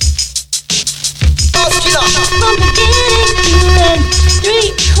 Boss killer. From beginning to end,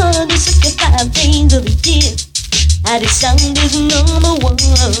 365 days of the year, Addies sound is number one.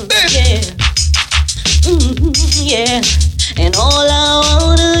 Yeah. Yeah. And all I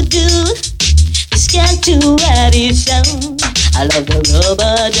wanna do is get to Addies sound. I love the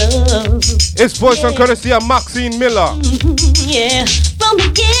rubber dub. It's voice and courtesy of Maxine Miller. Yeah, from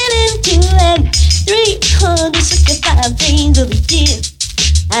beginning to end, 365 days of the year,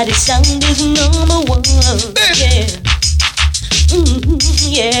 Addies sound is number one. Yeah,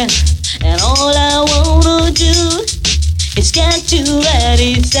 yeah, and all I wanna do is get to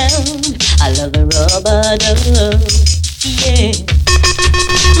Addies sound. I love the rubber dub. Yeah.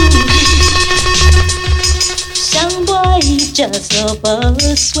 Some boy just up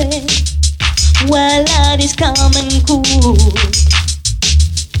a sweat while Addies come and cool.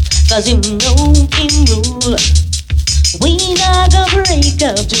 Cause him know him rule. We not gonna break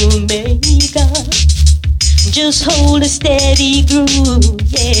up Jamaica. Just hold a steady groove,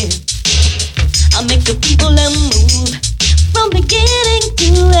 yeah. I make the people them move from beginning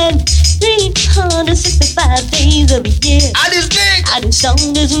to end. 365 days of the year. Addies big. Addies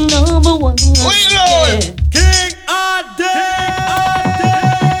sound is number one. We know yeah. King Addies.